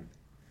design.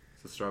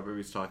 So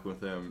Strawberry's talking with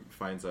them,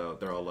 finds out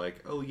they're all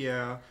like, "Oh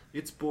yeah,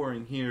 it's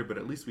boring here, but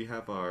at least we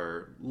have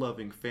our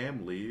loving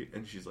family."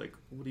 And she's like,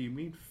 "What do you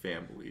mean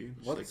family?"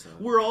 She's like,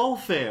 "We're all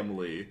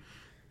family."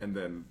 And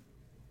then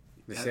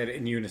They said it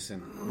in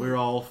unison. we're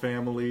all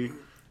family.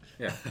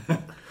 Yeah.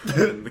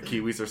 And the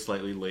Kiwis are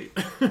slightly late.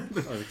 Oh,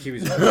 the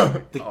Kiwis are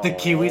The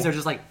Kiwis are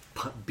just like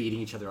beating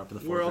each other up in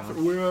the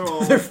foreground. We're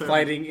all They're family.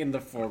 fighting in the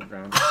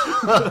foreground.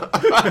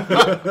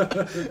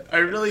 I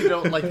really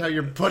don't like how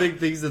you're putting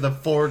things in the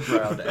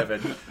foreground,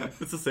 Evan.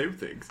 It's the same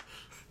things.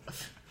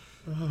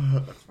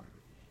 And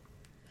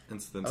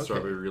so then Okay.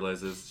 Strawberry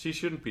realizes she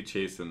shouldn't be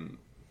chasing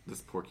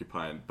this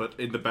porcupine, but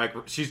in the back,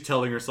 she's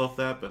telling herself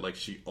that, but like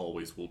she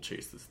always will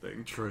chase this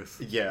thing.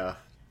 Truth. Yeah.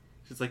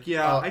 She's like,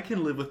 yeah, I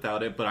can live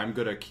without it, but I'm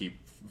gonna keep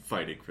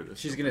fighting for this.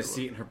 She's gonna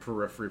see it in her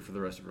periphery for the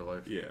rest of her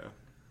life. Yeah.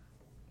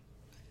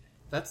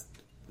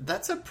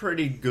 That's a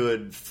pretty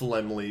good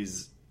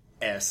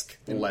Flemley's-esque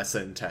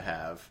lesson to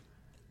have.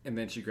 And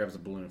then she grabs a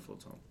balloon and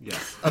floats home.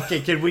 Yes.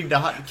 Okay, can we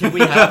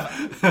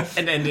have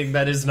an ending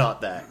that is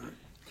not that?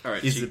 All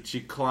right. Is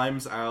She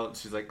climbs out.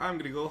 She's like, I'm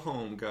gonna go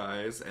home,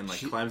 guys, and like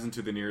climbs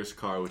into the nearest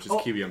car, which is Oh,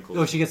 Kiwi Uncle.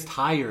 No, she gets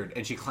tired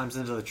and she climbs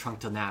into the trunk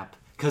to nap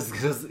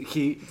because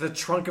he. The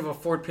trunk of a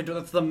Ford Pinto,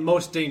 that's the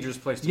most dangerous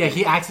place to Yeah, be.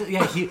 he accidentally.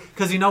 Yeah, he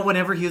because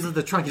whenever he uses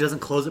the trunk, he doesn't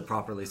close it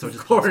properly, so it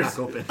just pops back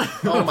open.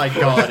 Oh my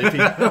god,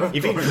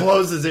 if he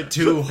closes it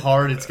too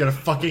hard, it's gonna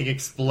fucking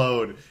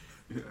explode.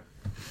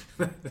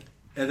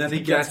 And then The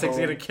he gas gets tank's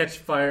home. gonna catch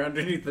fire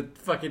underneath the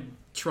fucking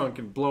trunk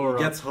and blow her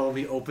Gets up. home,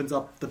 he opens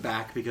up the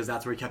back because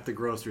that's where he kept the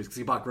groceries. Because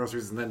he bought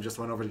groceries and then just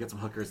went over to get some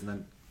hookers and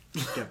then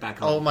get back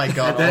home. Oh my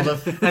god, And all then-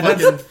 the and then-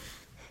 fucking...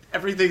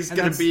 Everything's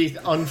gonna that's- be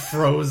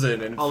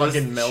unfrozen and All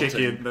fucking this melted.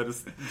 chicken that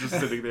is just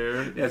sitting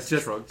there. Yeah, it's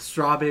just Trunk.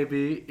 Straw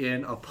Baby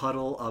in a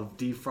puddle of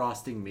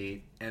defrosting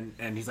meat, and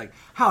he's like,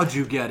 "How'd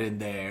you get in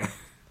there?"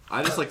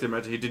 I just like to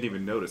imagine he didn't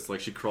even notice. Like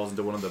she crawls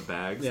into one of the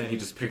bags, Yeah, and he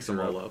just picks them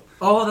all up,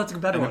 Oh, that's a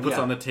better and one. then puts yeah.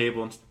 it on the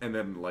table, and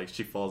then like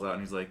she falls out,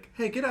 and he's like,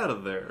 "Hey, get out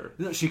of there!"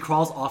 No, she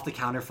crawls off the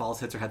counter, falls,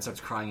 hits her head, starts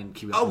crying, and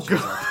Kiwi. Oh,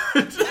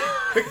 God!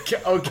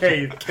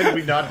 Okay, can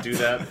we not do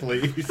that,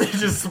 please? He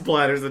just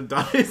splatters and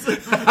dies.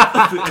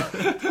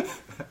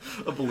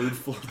 A balloon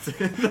floats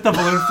in. The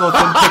balloon floats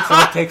in, picks her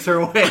up, takes her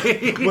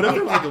away.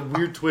 Whatever, like a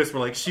weird twist where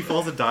like she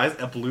falls and dies,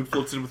 a balloon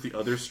floats in with the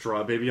other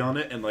Straw Baby on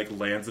it, and like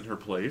lands in her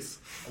place.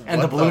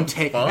 And What the balloon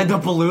the fuck? and the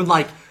balloon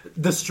like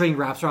the string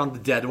wraps around the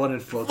dead one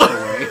and floats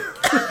away.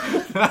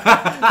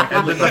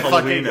 And then the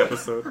Halloween fucking...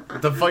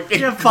 episode. The fucking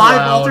You have 5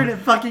 clown- alternate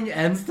fucking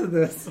ends to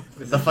this.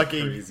 The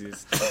fucking...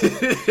 Craziest.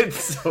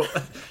 It's so...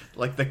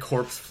 Like, the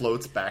corpse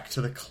floats back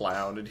to the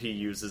clown, and he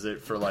uses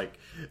it for, like,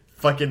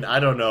 fucking... I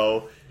don't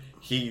know.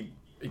 He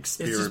It's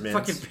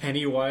experiments. just fucking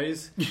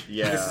Pennywise.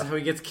 Yeah. This is how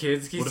he gets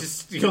kids. He just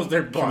steals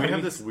their Can bodies. we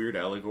have this weird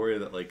allegory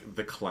that like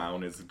the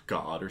clown is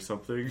God or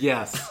something?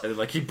 Yes. And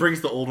like he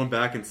brings the old one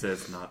back and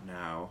says, "Not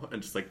now,"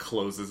 and just like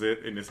closes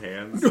it in his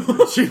hands.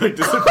 She like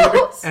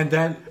disappears. And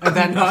then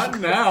Not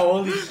now.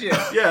 Holy shit.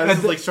 Yeah, this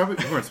is like Straw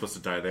Baby. You weren't supposed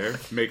to die there.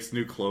 Makes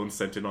new clone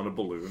sent in on a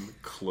balloon.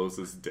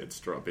 Closes dead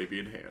Straw Baby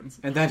in hands.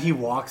 And then he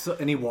walks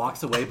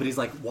away, but he's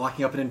like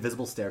walking up an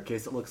invisible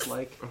staircase. It looks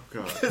like, Oh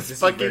god. This This is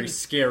a fucking... very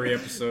scary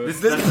episode.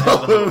 This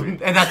balloon...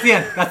 and that's the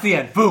end. That's the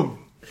end.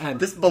 Boom. And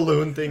This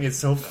balloon thing is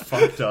so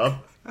fucked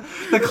up.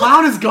 the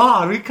clown is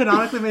gone. We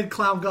canonically made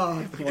clown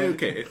gone.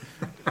 Okay.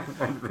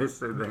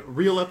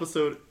 Real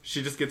episode.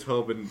 She just gets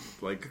home and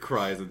like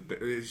cries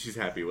and she's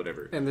happy.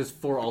 Whatever. And there's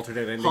 4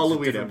 alternate endings. Halloween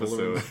with different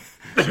episode.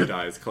 balloons. She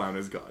dies. Clown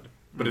is God.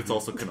 But it's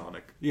also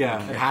canonic.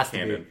 Yeah, it has to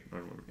Canon.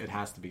 be. It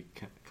has to be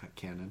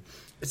canon.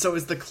 So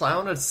is the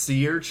clown a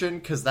sea urchin?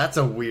 Because that's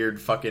a weird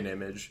fucking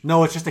image.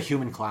 No, it's just a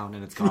human clown,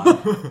 and it's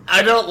gone.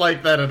 I don't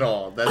like that at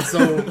all. That's so...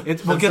 We'll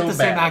that's get so the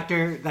same bad.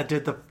 actor that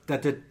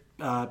did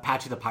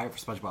Patchy the Pirate for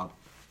SpongeBob.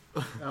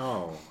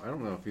 Oh, I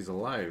don't know if he's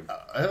alive.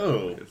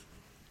 Oh.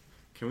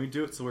 Can we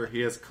do it so where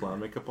he has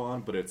clown makeup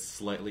on, but it's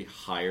slightly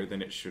higher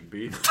than it should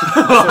be?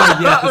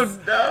 Oh,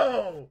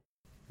 no!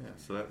 Yeah,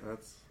 so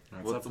that's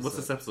That's what's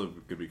this episode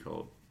going to be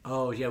called?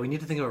 Oh yeah, we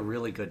need to think of a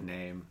really good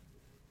name.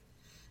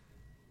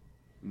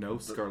 No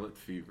Scarlet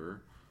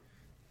Fever.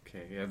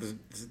 Okay, yeah,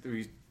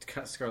 we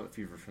cut Scarlet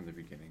Fever from the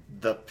beginning.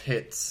 The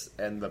pits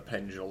and the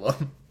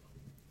pendulum.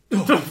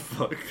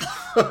 Fuck.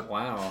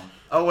 Wow.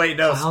 Oh, wait,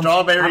 no. Clowns- how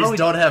Strawberries about we-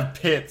 don't have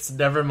pits.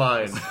 Never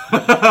mind.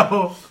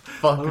 Why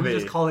Fuck don't we me.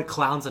 just call it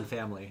Clowns and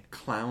Family?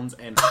 Clowns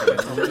and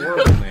That's a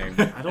horrible name.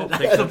 I don't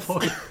think That's the that's...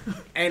 point.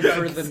 And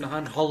for the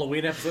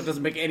non-Halloween episode,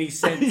 doesn't make any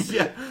sense.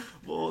 Yeah.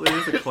 Well, it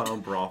is a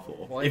clown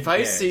brothel. Well, If I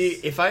guess.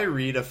 if I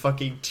read a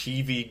fucking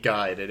TV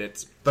guide and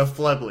it's the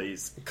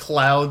Flebleys,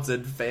 Clowns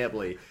and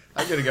Family,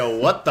 I'm gonna go,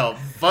 what the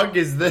fuck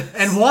is this?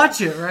 And watch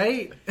it,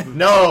 right?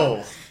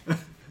 No!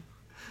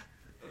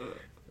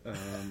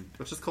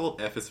 Let's just call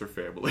it F is for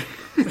family.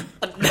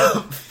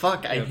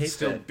 Fuck, I hate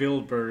still that.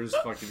 Bill Burr's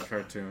fucking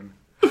cartoon.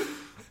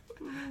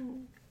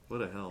 What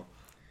the hell?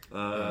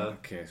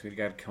 Okay, so we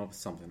gotta come up with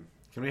something.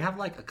 Can we have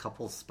like a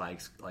couple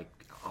spikes like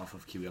off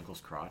of Kiwi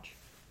Uncle's crotch?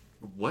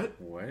 What?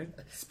 What?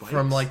 Spikes?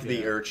 From like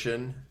the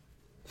urchin.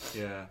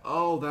 Yeah.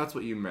 Oh, that's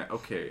what you meant.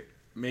 Okay,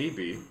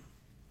 maybe.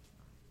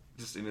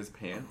 Just in his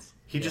pants.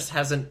 He just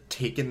hasn't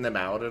taken them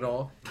out at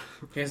all.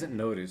 He hasn't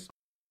noticed.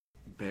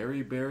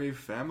 Berry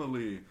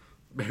family.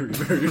 Very,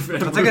 very family.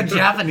 That's like a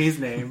Japanese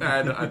name.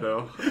 I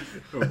know.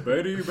 Oh,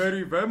 very,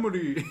 very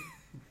family.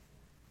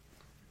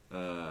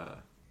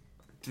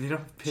 They don't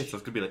have pits, so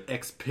it's gonna be like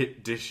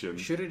Expedition.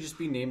 Should it just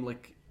be named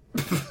like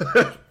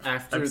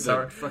after I'm the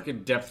sorry.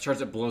 fucking depth charts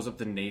that blows up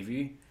the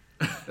Navy?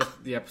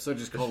 The episode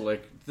just called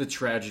like the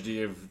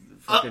tragedy of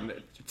fucking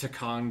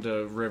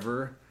Takonda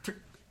River,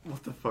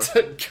 What the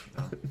fuck?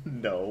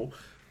 No.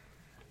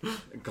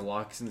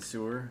 Glocks in the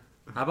sewer.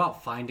 How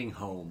about Finding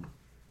Home?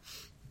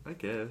 I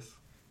guess.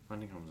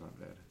 Finding Home's not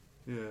bad.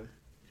 Yeah.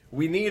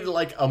 We need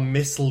like a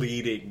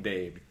misleading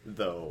name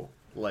though.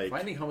 Like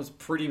Finding Home is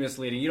pretty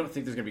misleading. You don't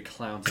think there's gonna be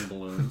clowns and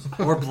balloons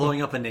Or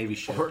blowing up a Navy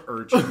ship. or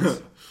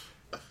urchins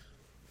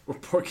or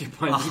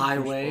porcupines? A and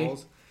highway.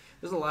 pushballs.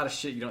 There's a lot of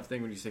shit you don't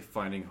think when you say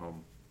Finding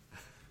Home.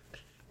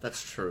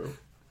 that's true.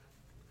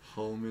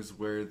 Home is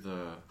where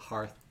the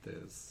Hearth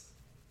is.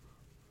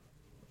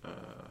 I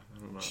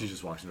don't know. She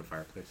just walks into a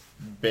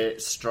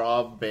fireplace.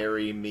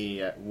 Strawberry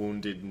me at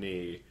Wounded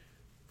Knee.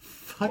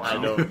 Fuck I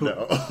you. don't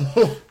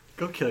know.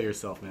 Go kill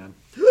yourself, man.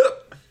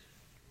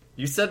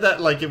 You said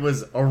that like it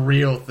was a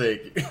real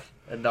thing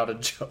and not a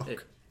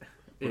joke.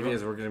 It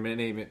is. We're gonna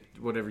name it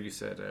whatever you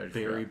said.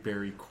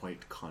 very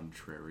quite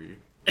contrary.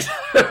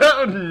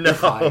 No.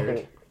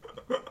 Fired.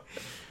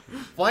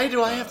 Why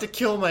do I have to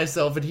kill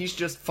myself and he's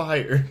just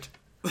fired?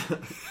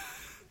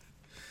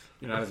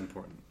 You're not as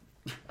important.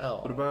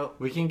 Oh. What about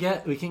We can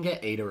get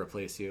A to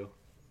replace you.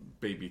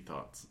 baby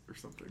thoughts or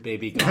something?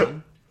 Baby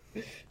gone.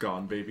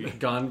 Gone baby.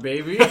 Gone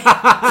baby.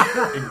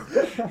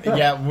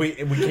 Yeah, we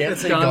can't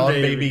say gone, gone,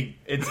 baby. baby.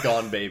 It's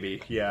gone,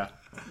 baby. Yeah.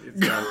 It's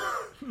gone.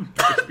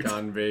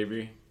 Gone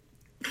baby.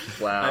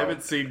 Wow. I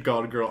haven't seen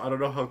Gone Girl. I don't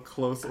know how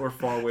close or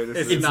far away this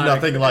It's is. not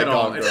nothing like at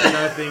all. Gone It's Girl.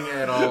 nothing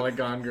at all like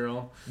Gone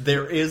Girl.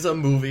 There is a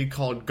movie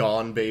called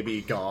Gone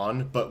Baby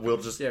Gone, but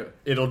Yeah.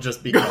 it'll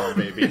just be Gone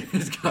Baby.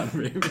 It's Gone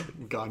baby.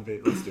 Gone,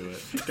 baby. Let's do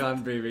it.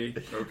 Gone baby.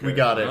 Okay. We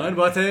got Gone,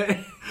 it. bate.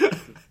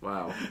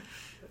 Wow.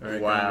 All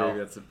right, Wow. Gone baby.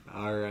 That's a.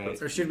 All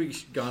right. Or should we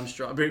Gone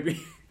Straw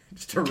baby?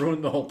 Just to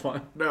ruin the whole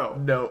pun. No.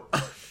 No.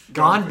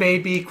 Gone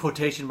baby,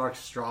 quotation mark,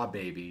 straw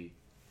baby.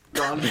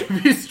 Gone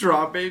baby,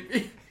 straw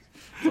baby.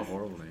 It's a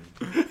horrible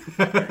name.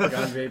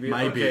 Gone baby.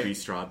 My okay. baby,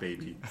 straw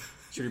baby.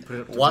 Should we put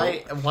it up to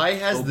Why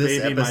has Oh, this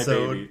baby,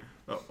 episode my baby.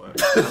 Oh,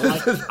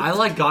 what? I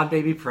like Gone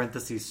baby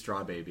parentheses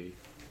straw baby.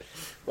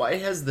 why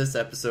has this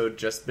episode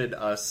just been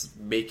us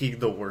making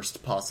the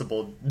worst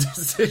possible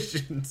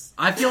decisions?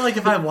 I feel like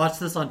if I watched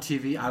this on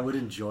TV, I would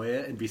enjoy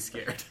it and be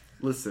scared.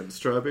 Listen,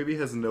 Straw Baby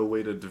has no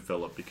way to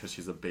develop because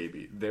she's a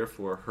baby.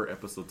 Therefore, her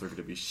episodes are going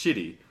to be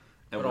shitty.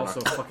 And But we're also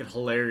not... fucking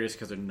hilarious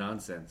because they're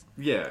nonsense.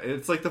 Yeah,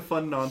 it's like the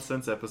fun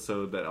nonsense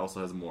episode that also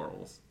has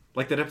morals.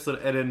 Like that episode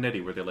of Ed, Ed and Eddie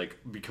where they like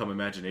become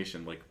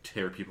imagination, like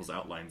tear people's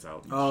outlines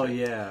out. and Oh shit.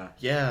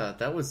 Yeah,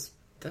 that was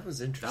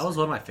interesting. that was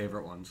one of my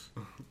favorite ones.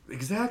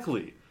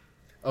 Exactly.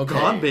 okay.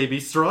 Gone Baby,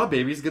 Straw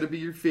Baby's going to be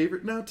your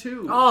favorite now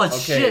too. Oh Okay.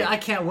 shit! I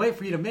can't wait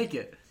for you to make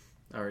it.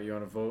 All right, you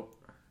want to vote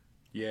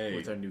Yay.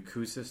 with our new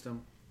coup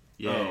system?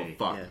 Oh,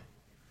 fuck.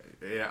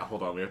 Yeah. Yeah,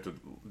 hold on, we have to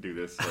do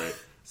this, right?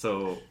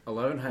 So,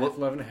 11 half, What-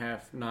 11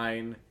 half,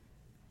 9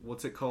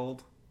 what's it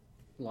called?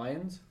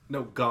 lions?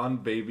 No, Gone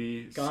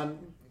Baby. Gone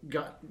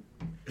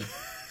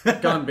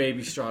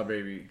baby, straw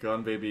baby.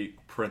 Gone Baby,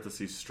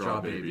 parentheses,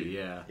 Straw, baby.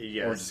 yeah.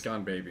 Yes. Or just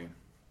gone baby.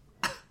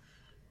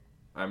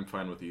 I'm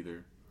fine with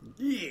either.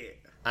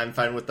 I'm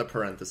fine with the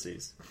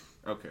parentheses.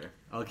 Okay.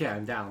 Okay,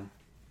 I'm down.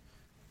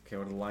 Okay,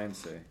 what do the lions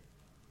say?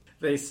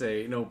 They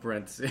say no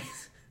parentheses.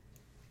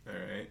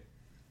 Alright.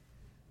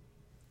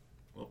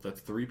 Well, that's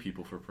 3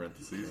 people for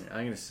parentheses. I'm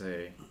going to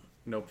say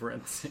no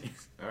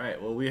parentheses.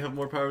 Alright, well, we have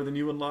more power than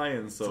you and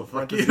Lions, so,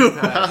 fuck parentheses you.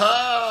 pass.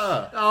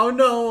 Oh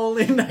no,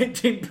 only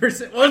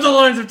 19%. What's the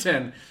lions of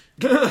 10?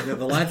 Yeah,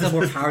 the Lions have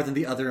more power than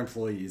the other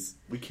employees.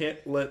 We can't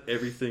let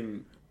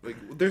everything... Like,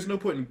 there's no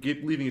point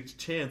in leaving it to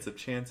chance if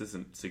chance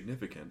isn't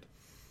significant.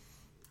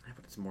 Yeah,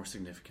 but it's more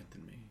significant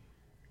than me.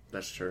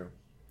 That's true.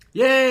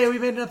 Yay! We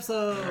made an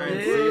episode. All right,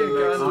 Yay. see you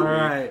next All week.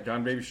 right.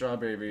 Gone baby, straw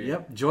baby.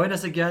 Yep. Join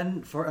us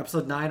again for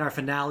episode 9, our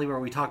finale, where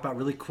we talk about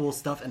really cool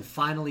stuff and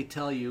finally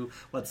tell you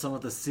what some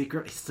of the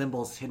secret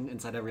symbols hidden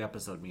inside every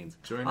episode means.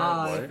 Join Bye.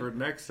 us for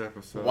next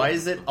episode. Why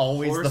is it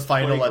always the Horse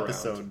final Playground.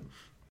 episode?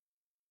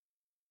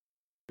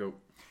 Go.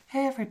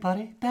 Hey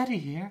everybody, Betty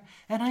here,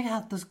 and I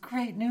got this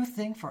great new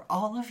thing for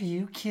all of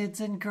you kids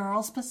and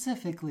girls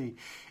specifically.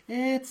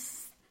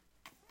 It's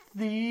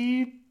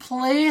the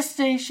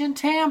PlayStation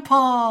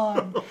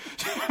tampon.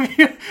 Have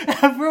you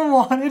ever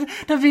wanted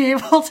to be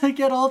able to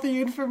get all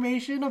the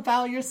information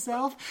about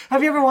yourself?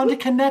 Have you ever wanted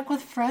to connect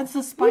with friends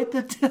despite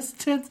the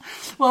distance?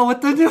 Well,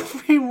 with the new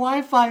free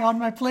Wi-Fi on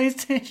my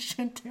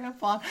PlayStation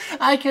tampon,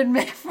 I can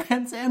make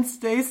friends and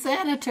stay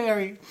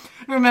sanitary.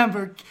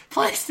 Remember,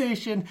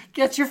 PlayStation,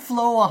 get your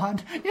flow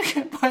on. You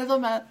can buy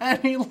them at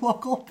any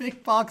local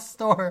big box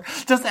store.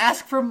 Just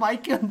ask for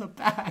Mike in the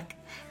back.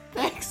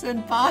 Thanks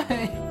and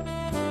bye.